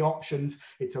 so many options.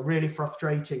 It's a really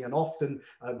frustrating and often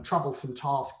troublesome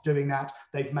task doing that.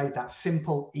 They've made that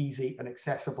simple, easy, and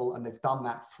accessible, and they've done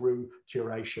that through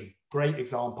curation. Great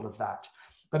example of that.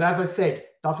 But as I said,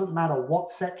 doesn't matter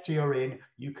what sector you're in,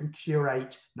 you can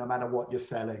curate no matter what you're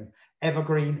selling.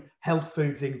 Evergreen Health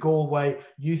Foods in Galway,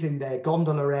 using their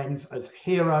gondola ends as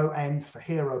hero ends for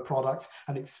hero products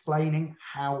and explaining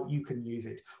how you can use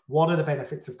it. What are the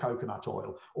benefits of coconut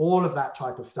oil? All of that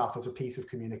type of stuff as a piece of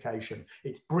communication.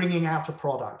 It's bringing out a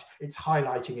product, it's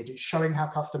highlighting it, it's showing how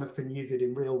customers can use it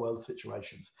in real world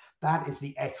situations. That is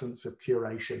the essence of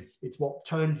curation. It's what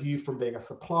turns you from being a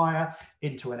supplier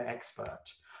into an expert.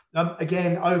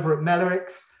 Again, over at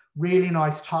Melerix, really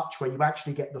nice touch where you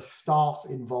actually get the staff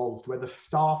involved, where the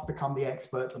staff become the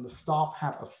expert and the staff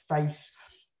have a face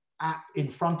in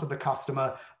front of the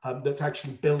customer that's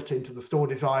actually built into the store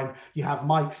design. You have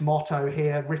Mike's motto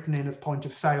here written in as point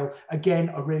of sale.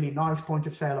 Again, a really nice point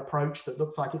of sale approach that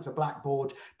looks like it's a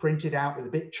blackboard printed out with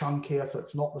a bit chunkier, so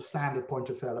it's not the standard point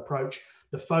of sale approach.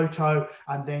 The photo,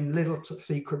 and then little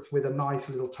secrets with a nice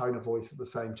little tone of voice at the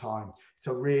same time. It's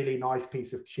a really nice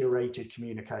piece of curated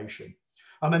communication.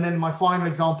 And then my final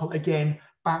example, again,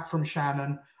 back from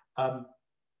Shannon.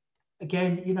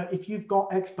 Again, you know, if you've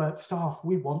got expert staff,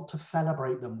 we want to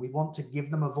celebrate them. We want to give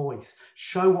them a voice,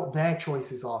 show what their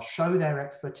choices are, show their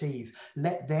expertise,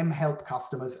 let them help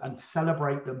customers and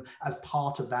celebrate them as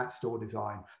part of that store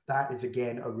design. That is,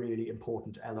 again, a really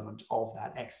important element of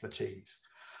that expertise.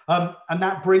 And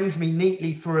that brings me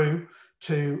neatly through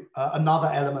to another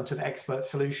element of expert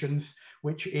solutions,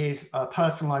 which is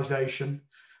personalization.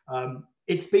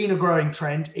 It's been a growing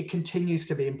trend. It continues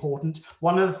to be important.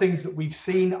 One of the things that we've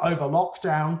seen over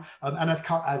lockdown, and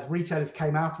as retailers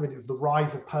came out of it, is the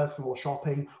rise of personal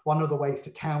shopping. One of the ways to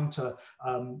counter,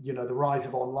 you know, the rise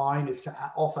of online is to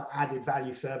offer added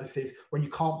value services. When you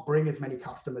can't bring as many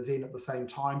customers in at the same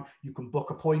time, you can book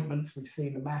appointments. We've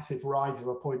seen the massive rise of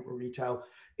appointment retail.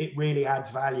 It really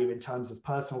adds value in terms of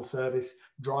personal service,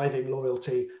 driving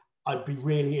loyalty. I'd be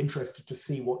really interested to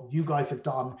see what you guys have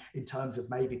done in terms of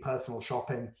maybe personal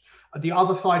shopping. The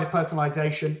other side of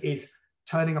personalization is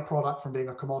turning a product from being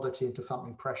a commodity into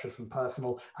something precious and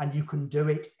personal, and you can do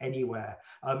it anywhere.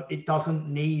 It doesn't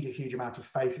need a huge amount of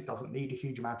space, it doesn't need a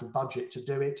huge amount of budget to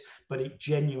do it, but it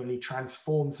genuinely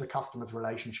transforms the customer's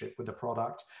relationship with the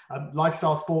product.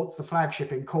 Lifestyle Sports, the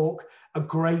flagship in Cork, a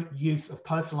great use of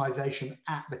personalization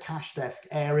at the cash desk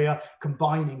area,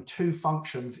 combining two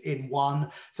functions in one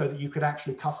so that you could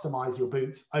actually customize your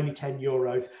boots, only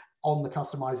 €10 on the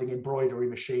customizing embroidery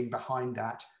machine behind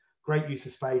that. Great use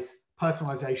of space,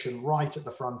 personalization right at the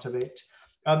front of it.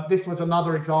 This was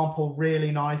another example,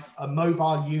 really nice, a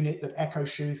mobile unit that Echo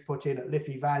Shoes put in at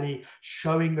Liffey Valley,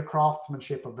 showing the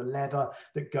craftsmanship of the leather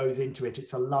that goes into it.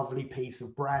 It's a lovely piece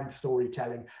of brand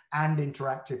storytelling and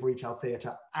interactive retail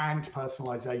theatre and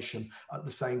personalization at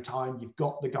the same time. You've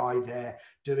got the guy there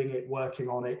doing it, working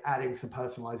on it, adding some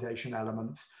personalization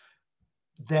elements.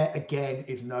 There again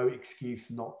is no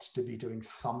excuse not to be doing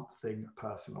something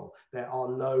personal. There are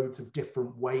loads of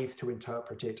different ways to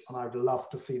interpret it, and I'd love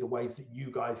to see the ways that you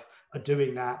guys are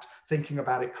doing that, thinking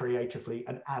about it creatively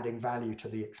and adding value to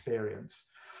the experience.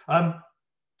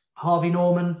 Harvey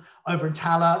Norman over in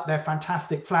Tala, their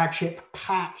fantastic flagship,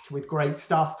 packed with great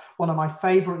stuff. One of my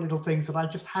favorite little things that I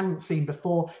just hadn't seen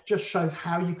before, just shows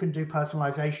how you can do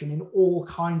personalization in all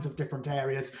kinds of different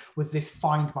areas with this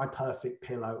Find My Perfect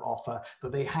Pillow offer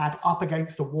that they had up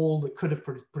against a wall that could have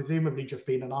presumably just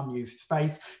been an unused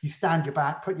space. You stand your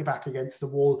back, put your back against the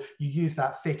wall, you use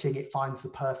that fitting, it finds the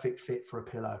perfect fit for a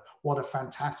pillow. What a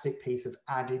fantastic piece of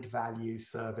added value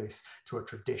service to a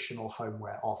traditional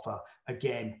homeware offer.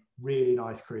 Again, really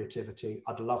nice creativity.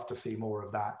 I'd love to see more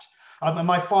of that. And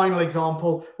my final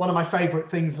example, one of my favorite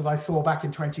things that I saw back in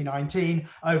 2019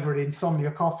 over at Insomnia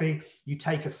Coffee, you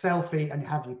take a selfie and you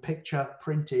have your picture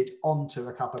printed onto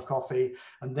a cup of coffee.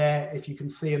 And there, if you can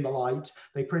see in the light,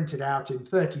 they printed out in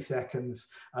 30 seconds,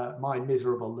 my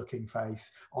miserable looking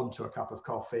face onto a cup of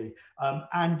coffee.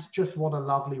 And just what a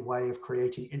lovely way of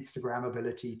creating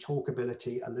Instagrammability,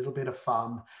 talkability, a little bit of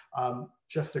fun.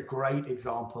 Just a great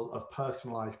example of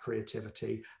personalized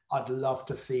creativity. I'd love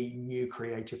to see new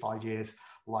creative ideas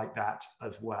like that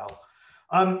as well.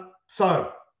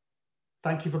 So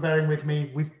thank you for bearing with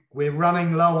me. We're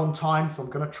running low on time, so I'm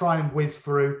going to try and whiz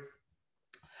through.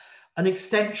 An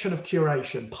extension of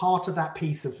curation, part of that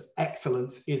piece of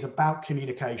excellence is about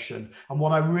communication. And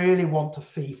what I really want to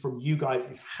see from you guys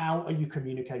is how are you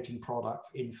communicating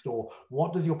products in store?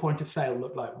 What does your point of sale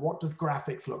look like? What does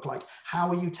graphics look like? How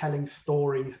are you telling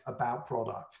stories about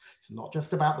products? It's not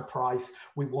just about the price.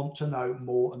 We want to know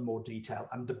more and more detail.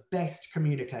 And the best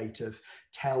communicators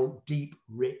tell deep,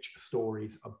 rich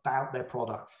stories about their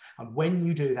products. And when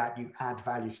you do that, you add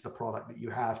value to the product that you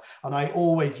have. And I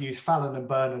always use Fallon &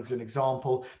 Burn as an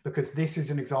example, because this is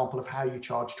an example of how you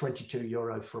charge 22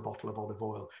 euros for a bottle of olive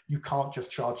oil. You can't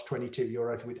just charge 22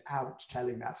 euros without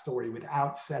telling that story,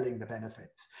 without selling the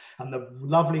benefits. And the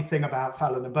lovely thing about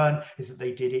Fallon & Burn is that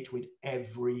they did it with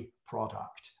every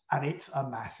product. And it's a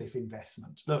massive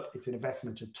investment. Look, it's an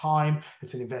investment in time,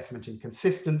 it's an investment in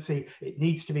consistency, it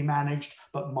needs to be managed,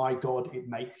 but my God, it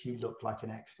makes you look like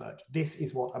an expert. This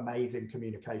is what amazing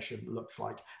communication looks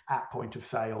like at point of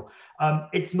sale.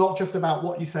 It's not just about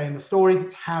what you say in the stories,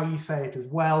 it's how you say it as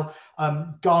well.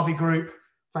 Garvey Group,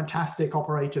 fantastic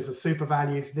operators of Super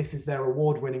Values. This is their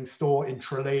award-winning store in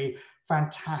Tralee.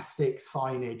 Fantastic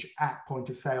signage at point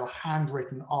of sale,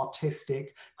 handwritten,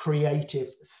 artistic, creative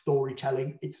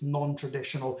storytelling. It's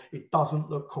non-traditional. It doesn't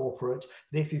look corporate.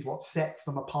 This is what sets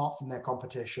them apart from their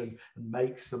competition and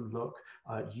makes them look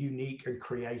unique and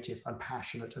creative and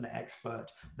passionate and expert.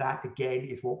 That, again,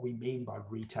 is what we mean by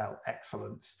retail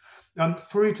excellence.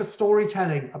 Through to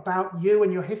storytelling about you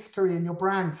and your history and your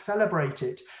brand. Celebrate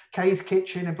it. Kay's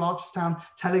Kitchen in Blanchardstown,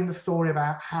 telling the story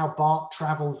about how Bart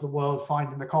travels the world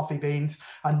finding the coffee beans,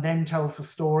 and then tells the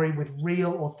story with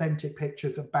real authentic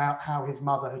pictures about how his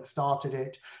mother had started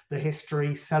it, the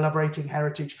history, celebrating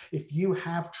heritage. If you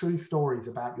have true stories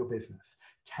about your business,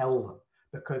 tell them,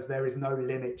 because there is no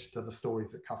limit to the stories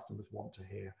that customers want to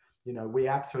hear. You know, we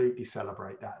absolutely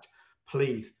celebrate that.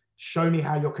 Please show me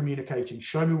how you're communicating,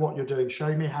 show me what you're doing,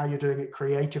 show me how you're doing it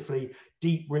creatively,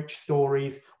 deep, rich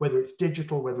stories, whether it's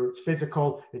digital, whether it's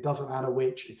physical, it doesn't matter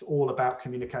which, it's all about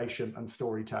communication and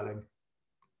storytelling.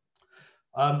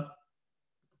 And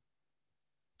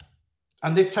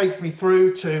this takes me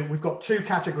through to, we've got two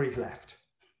categories left.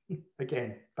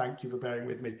 Again, thank you for bearing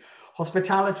with me.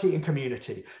 Hospitality and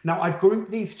community. Now, I've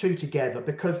grouped these two together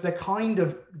because they're kind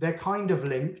of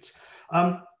linked.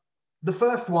 The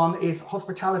first one is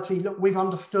hospitality. Look, we've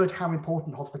understood how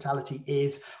important hospitality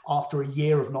is after a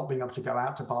year of not being able to go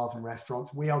out to bars and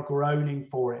restaurants. We are groaning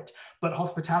for it. But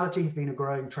hospitality has been a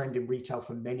growing trend in retail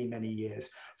for many, many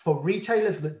years. For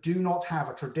retailers that do not have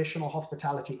a traditional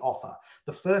hospitality offer,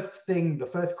 the first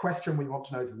question we want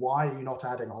to know is, why are you not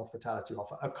adding a hospitality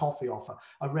offer, a coffee offer,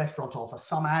 a restaurant offer,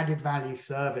 some added value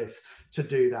service to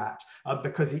do that?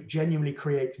 Because it genuinely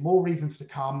creates more reasons to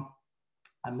come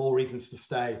and more reasons to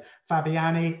stay.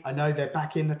 Fabiani, I know they're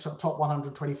back in the top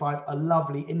 125, a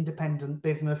lovely independent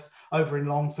business over in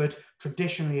Longford,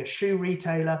 traditionally a shoe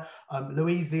retailer.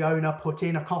 Louise, the owner, put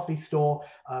in a coffee store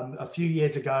a few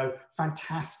years ago.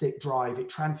 Fantastic drive. It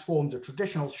transforms a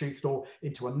traditional shoe store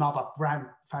into another brand,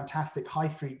 fantastic high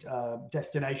street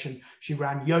destination. She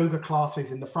ran yoga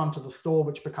classes in the front of the store,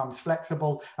 which becomes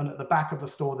flexible. And at the back of the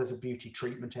store, there's a beauty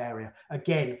treatment area.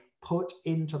 Again, put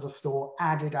into the store,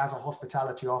 added as a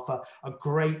hospitality offer, a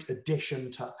great addition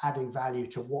to adding value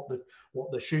to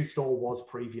what the shoe store was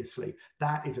previously.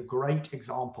 That is a great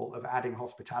example of adding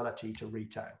hospitality to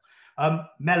retail.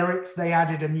 Melorix, they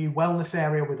added a new wellness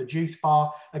area with a juice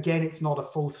bar. Again, it's not a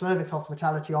full service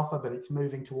hospitality offer, but it's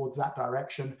moving towards that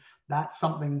direction. That's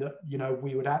something that, you know,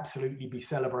 we would absolutely be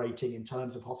celebrating in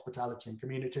terms of hospitality and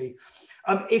community.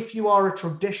 If you are a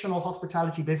traditional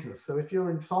hospitality business, so if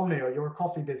you're Insomnia, or you're a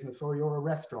coffee business, or you're a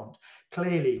restaurant,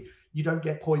 clearly you don't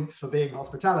get points for being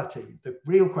hospitality. The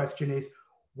real question is,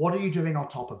 what are you doing on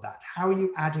top of that? How are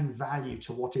you adding value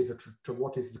to what is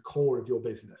the core of your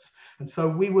business? And so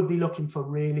we would be looking for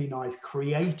really nice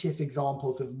creative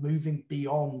examples of moving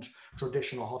beyond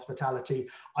traditional hospitality.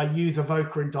 I use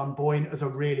Avoca in Dunboyne as a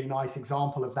really nice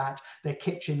example of that. Their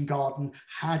kitchen garden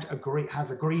has a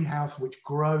greenhouse which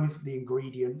grows the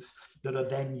ingredients that are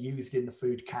then used in the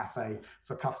food cafe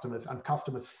for customers, and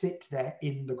customers sit there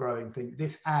in the growing thing.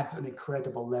 This adds an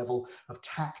incredible level of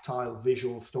tactile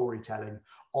visual storytelling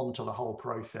onto the whole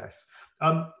process.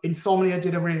 Insomnia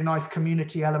did a really nice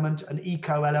community element, an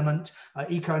eco element.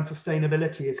 Eco and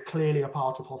sustainability is clearly a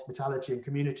part of hospitality and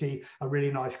community, a really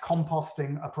nice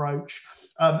composting approach.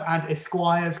 And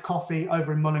Esquire's Coffee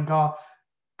over in Mullingar,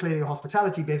 clearly a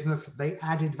hospitality business, they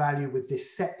added value with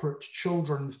this separate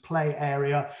children's play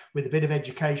area with a bit of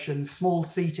education, small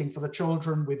seating for the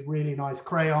children with really nice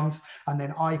crayons, and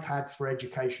then iPads for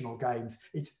educational games.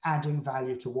 It's adding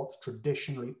value to what's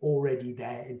traditionally already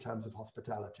there in terms of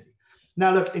hospitality.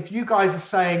 Now, look, if you guys are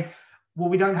saying, well,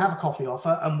 we don't have a coffee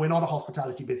offer and we're not a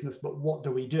hospitality business, but what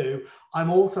do we do? I'm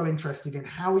also interested in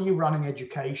how are you running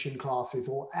education classes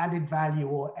or added value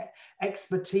or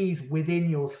expertise within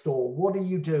your store? What are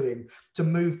you doing to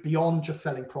move beyond just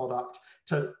selling product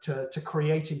to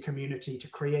creating community, to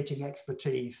creating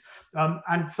expertise.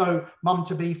 And so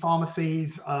mum-to-be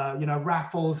pharmacies, you know,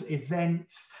 raffles,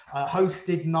 events,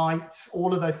 hosted nights,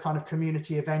 all of those kind of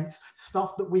community events,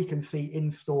 stuff that we can see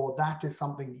in store. That is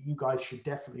something that you guys should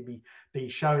definitely be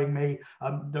showing me.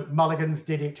 The Mulligans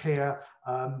did it here.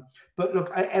 But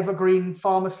look, at Evergreen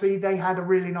Pharmacy, they had a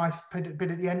really nice bit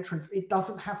at the entrance. It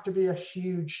doesn't have to be a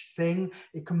huge thing.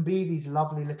 It can be these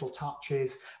lovely little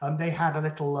touches. They had a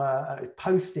little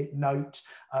post-it note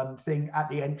thing at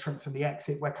the entrance and the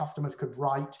exit where customers could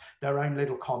write their own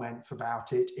little comments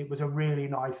about it. It was a really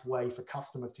nice way for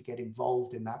customers to get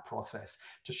involved in that process,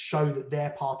 to show that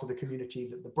they're part of the community,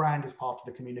 that the brand is part of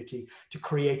the community, to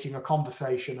creating a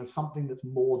conversation and something that's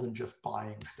more than just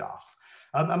buying stuff.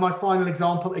 And my final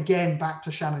example, again, back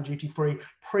to Shannon Duty Free,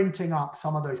 printing up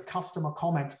some of those customer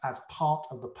comments as part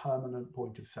of the permanent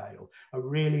point of sale. A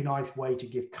really nice way to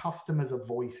give customers a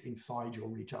voice inside your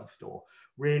retail store.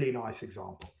 Really nice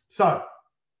example. So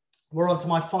we're on to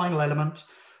my final element.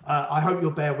 I hope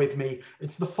you'll bear with me.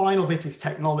 It's the final bit is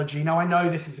technology. Now, I know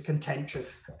this is a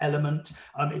contentious element.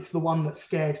 It's the one that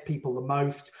scares people the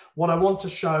most. What I want to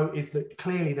show is that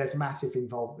clearly there's massive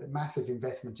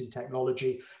investment in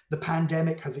technology. The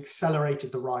pandemic has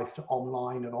accelerated the rise to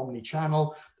online and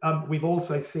omni-channel. We've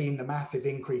also seen the massive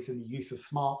increase in the use of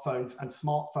smartphones and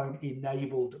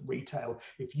smartphone-enabled retail.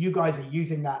 If you guys are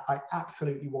using that, I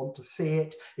absolutely want to see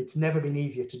it. It's never been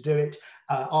easier to do it.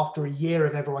 After a year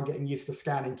of everyone getting used to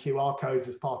scanning QR codes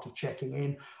as part of checking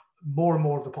in, more and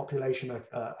more of the population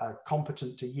are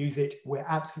competent to use it. We're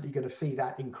absolutely going to see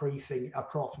that increasing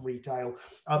across retail.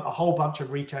 A whole bunch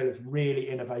of retailers really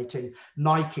innovating.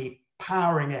 Nike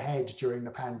powering ahead during the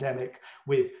pandemic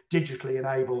with digitally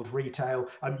enabled retail.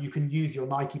 You can use your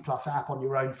Nike Plus app on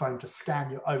your own phone to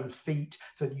scan your own feet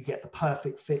so that you get the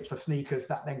perfect fit for sneakers.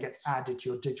 That then gets added to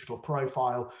your digital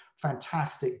profile.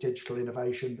 Fantastic digital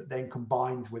innovation that then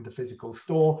combines with the physical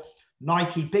store.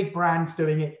 Nike, big brands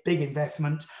doing it, big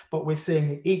investment, but we're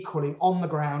seeing it equally on the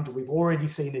ground. We've already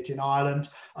seen it in Ireland.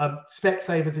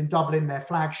 Specsavers in Dublin, their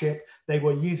flagship, they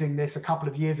were using this a couple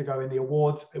of years ago in the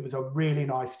awards. It was a really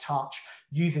nice touch,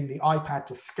 using the iPad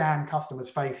to scan customers'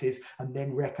 faces and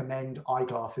then recommend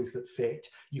eyeglasses that fit.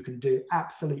 You can do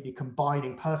absolutely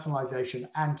combining personalization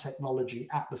and technology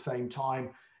at the same time.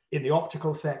 In the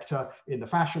optical sector, in the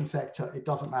fashion sector, it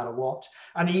doesn't matter what.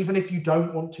 And even if you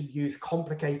don't want to use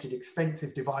complicated,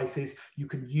 expensive devices, you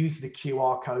can use the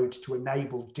QR code to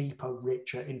enable deeper,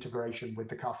 richer integration with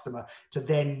the customer to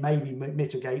then maybe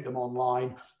mitigate them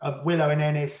online. Willow and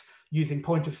Ennis using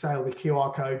point of sale with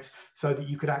QR codes so that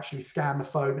you could actually scan the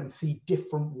phone and see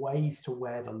different ways to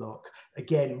wear the look.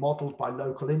 Again, modeled by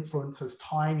local influencers,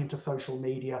 tying into social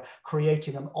media,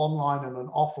 creating an online and an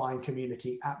offline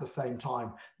community at the same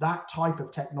time. That type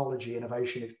of technology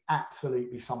innovation is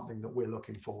absolutely something that we're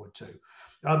looking forward to.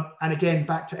 And again,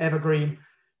 back to Evergreen,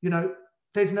 you know,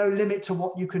 there's no limit to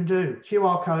what you can do.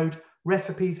 QR code,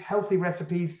 recipes, healthy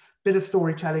recipes, bit of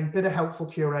storytelling, bit of helpful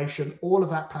curation, all of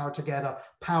that powered together,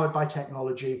 powered by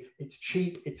technology. It's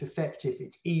cheap, it's effective,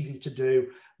 it's easy to do.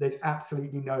 There's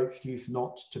absolutely no excuse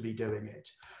not to be doing it.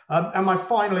 And my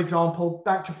final example,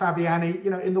 back to Fabiani, you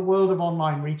know, in the world of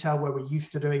online retail where we're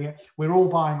used to doing it, we're all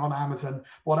buying on Amazon.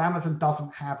 What Amazon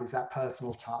doesn't have is that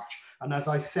personal touch. And as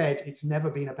I said, it's never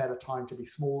been a better time to be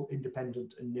small,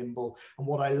 independent and nimble. And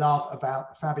what I love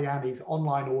about Fabiani's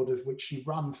online orders, which she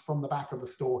runs from the back of the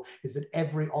store, is that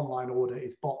every online order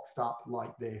is boxed up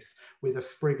like this, with a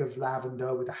sprig of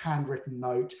lavender, with a handwritten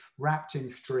note, wrapped in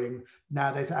string.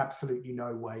 Now, there's absolutely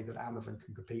no way that Amazon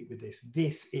can compete with this.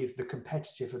 This is the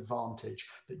competitive advantage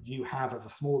that you have as a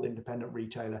small independent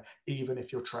retailer, even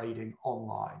if you're trading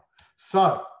online.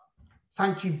 So,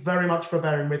 thank you very much for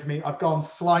bearing with me. I've gone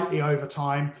slightly over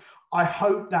time. I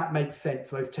hope that makes sense,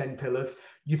 those 10 pillars.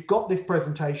 You've got this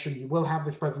presentation. You will have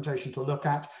this presentation to look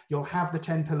at. You'll have the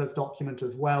 10 pillars document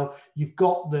as well. You've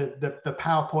got the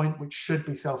PowerPoint, which should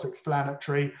be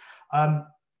self-explanatory.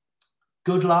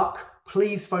 Good luck.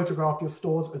 Please photograph your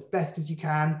stores as best as you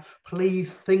can.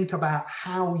 Please think about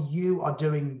how you are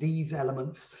doing these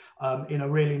elements in a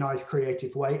really nice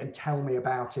creative way and tell me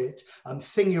about it.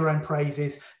 Sing your own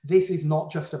praises. This is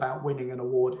not just about winning an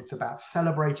award. It's about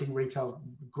celebrating retail,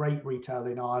 great retail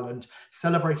in Ireland,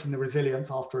 celebrating the resilience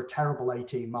after a terrible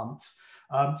 18 months.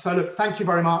 So look, thank you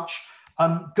very much.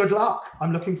 Good luck.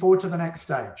 I'm looking forward to the next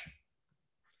stage.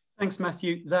 Thanks,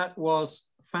 Matthew. That was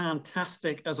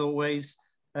fantastic as always.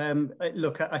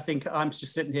 Look, I think I'm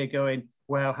just sitting here going,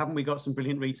 wow, haven't we got some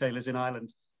brilliant retailers in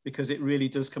Ireland? Because it really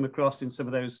does come across in some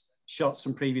of those shots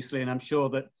from previously. And I'm sure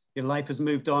that your life has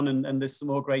moved on and there's some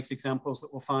more great examples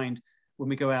that we'll find when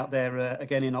we go out there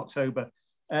again in October.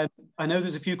 I know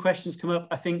there's a few questions come up.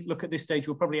 I think, look, at this stage,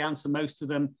 we'll probably answer most of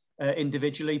them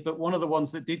individually, but one of the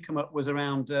ones that did come up was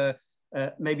around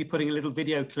maybe putting a little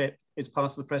video clip as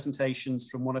part of the presentations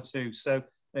from one or two. So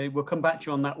we'll come back to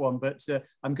you on that one, but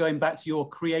I'm going back to your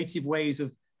creative ways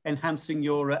of enhancing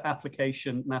your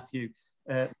application, Matthew.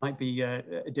 Might be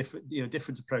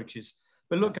different approaches.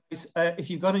 But look, guys, if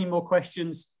you've got any more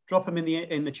questions, drop them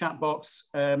in the chat box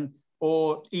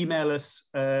or email us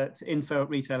to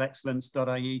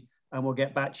info@retailexcellence.ie and we'll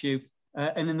get back to you.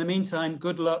 And in the meantime,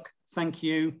 good luck, thank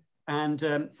you, and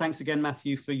thanks again,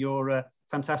 Matthew, for your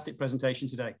fantastic presentation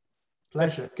today.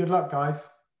 Pleasure. Good luck, guys.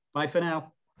 Bye for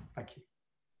now. Thank you.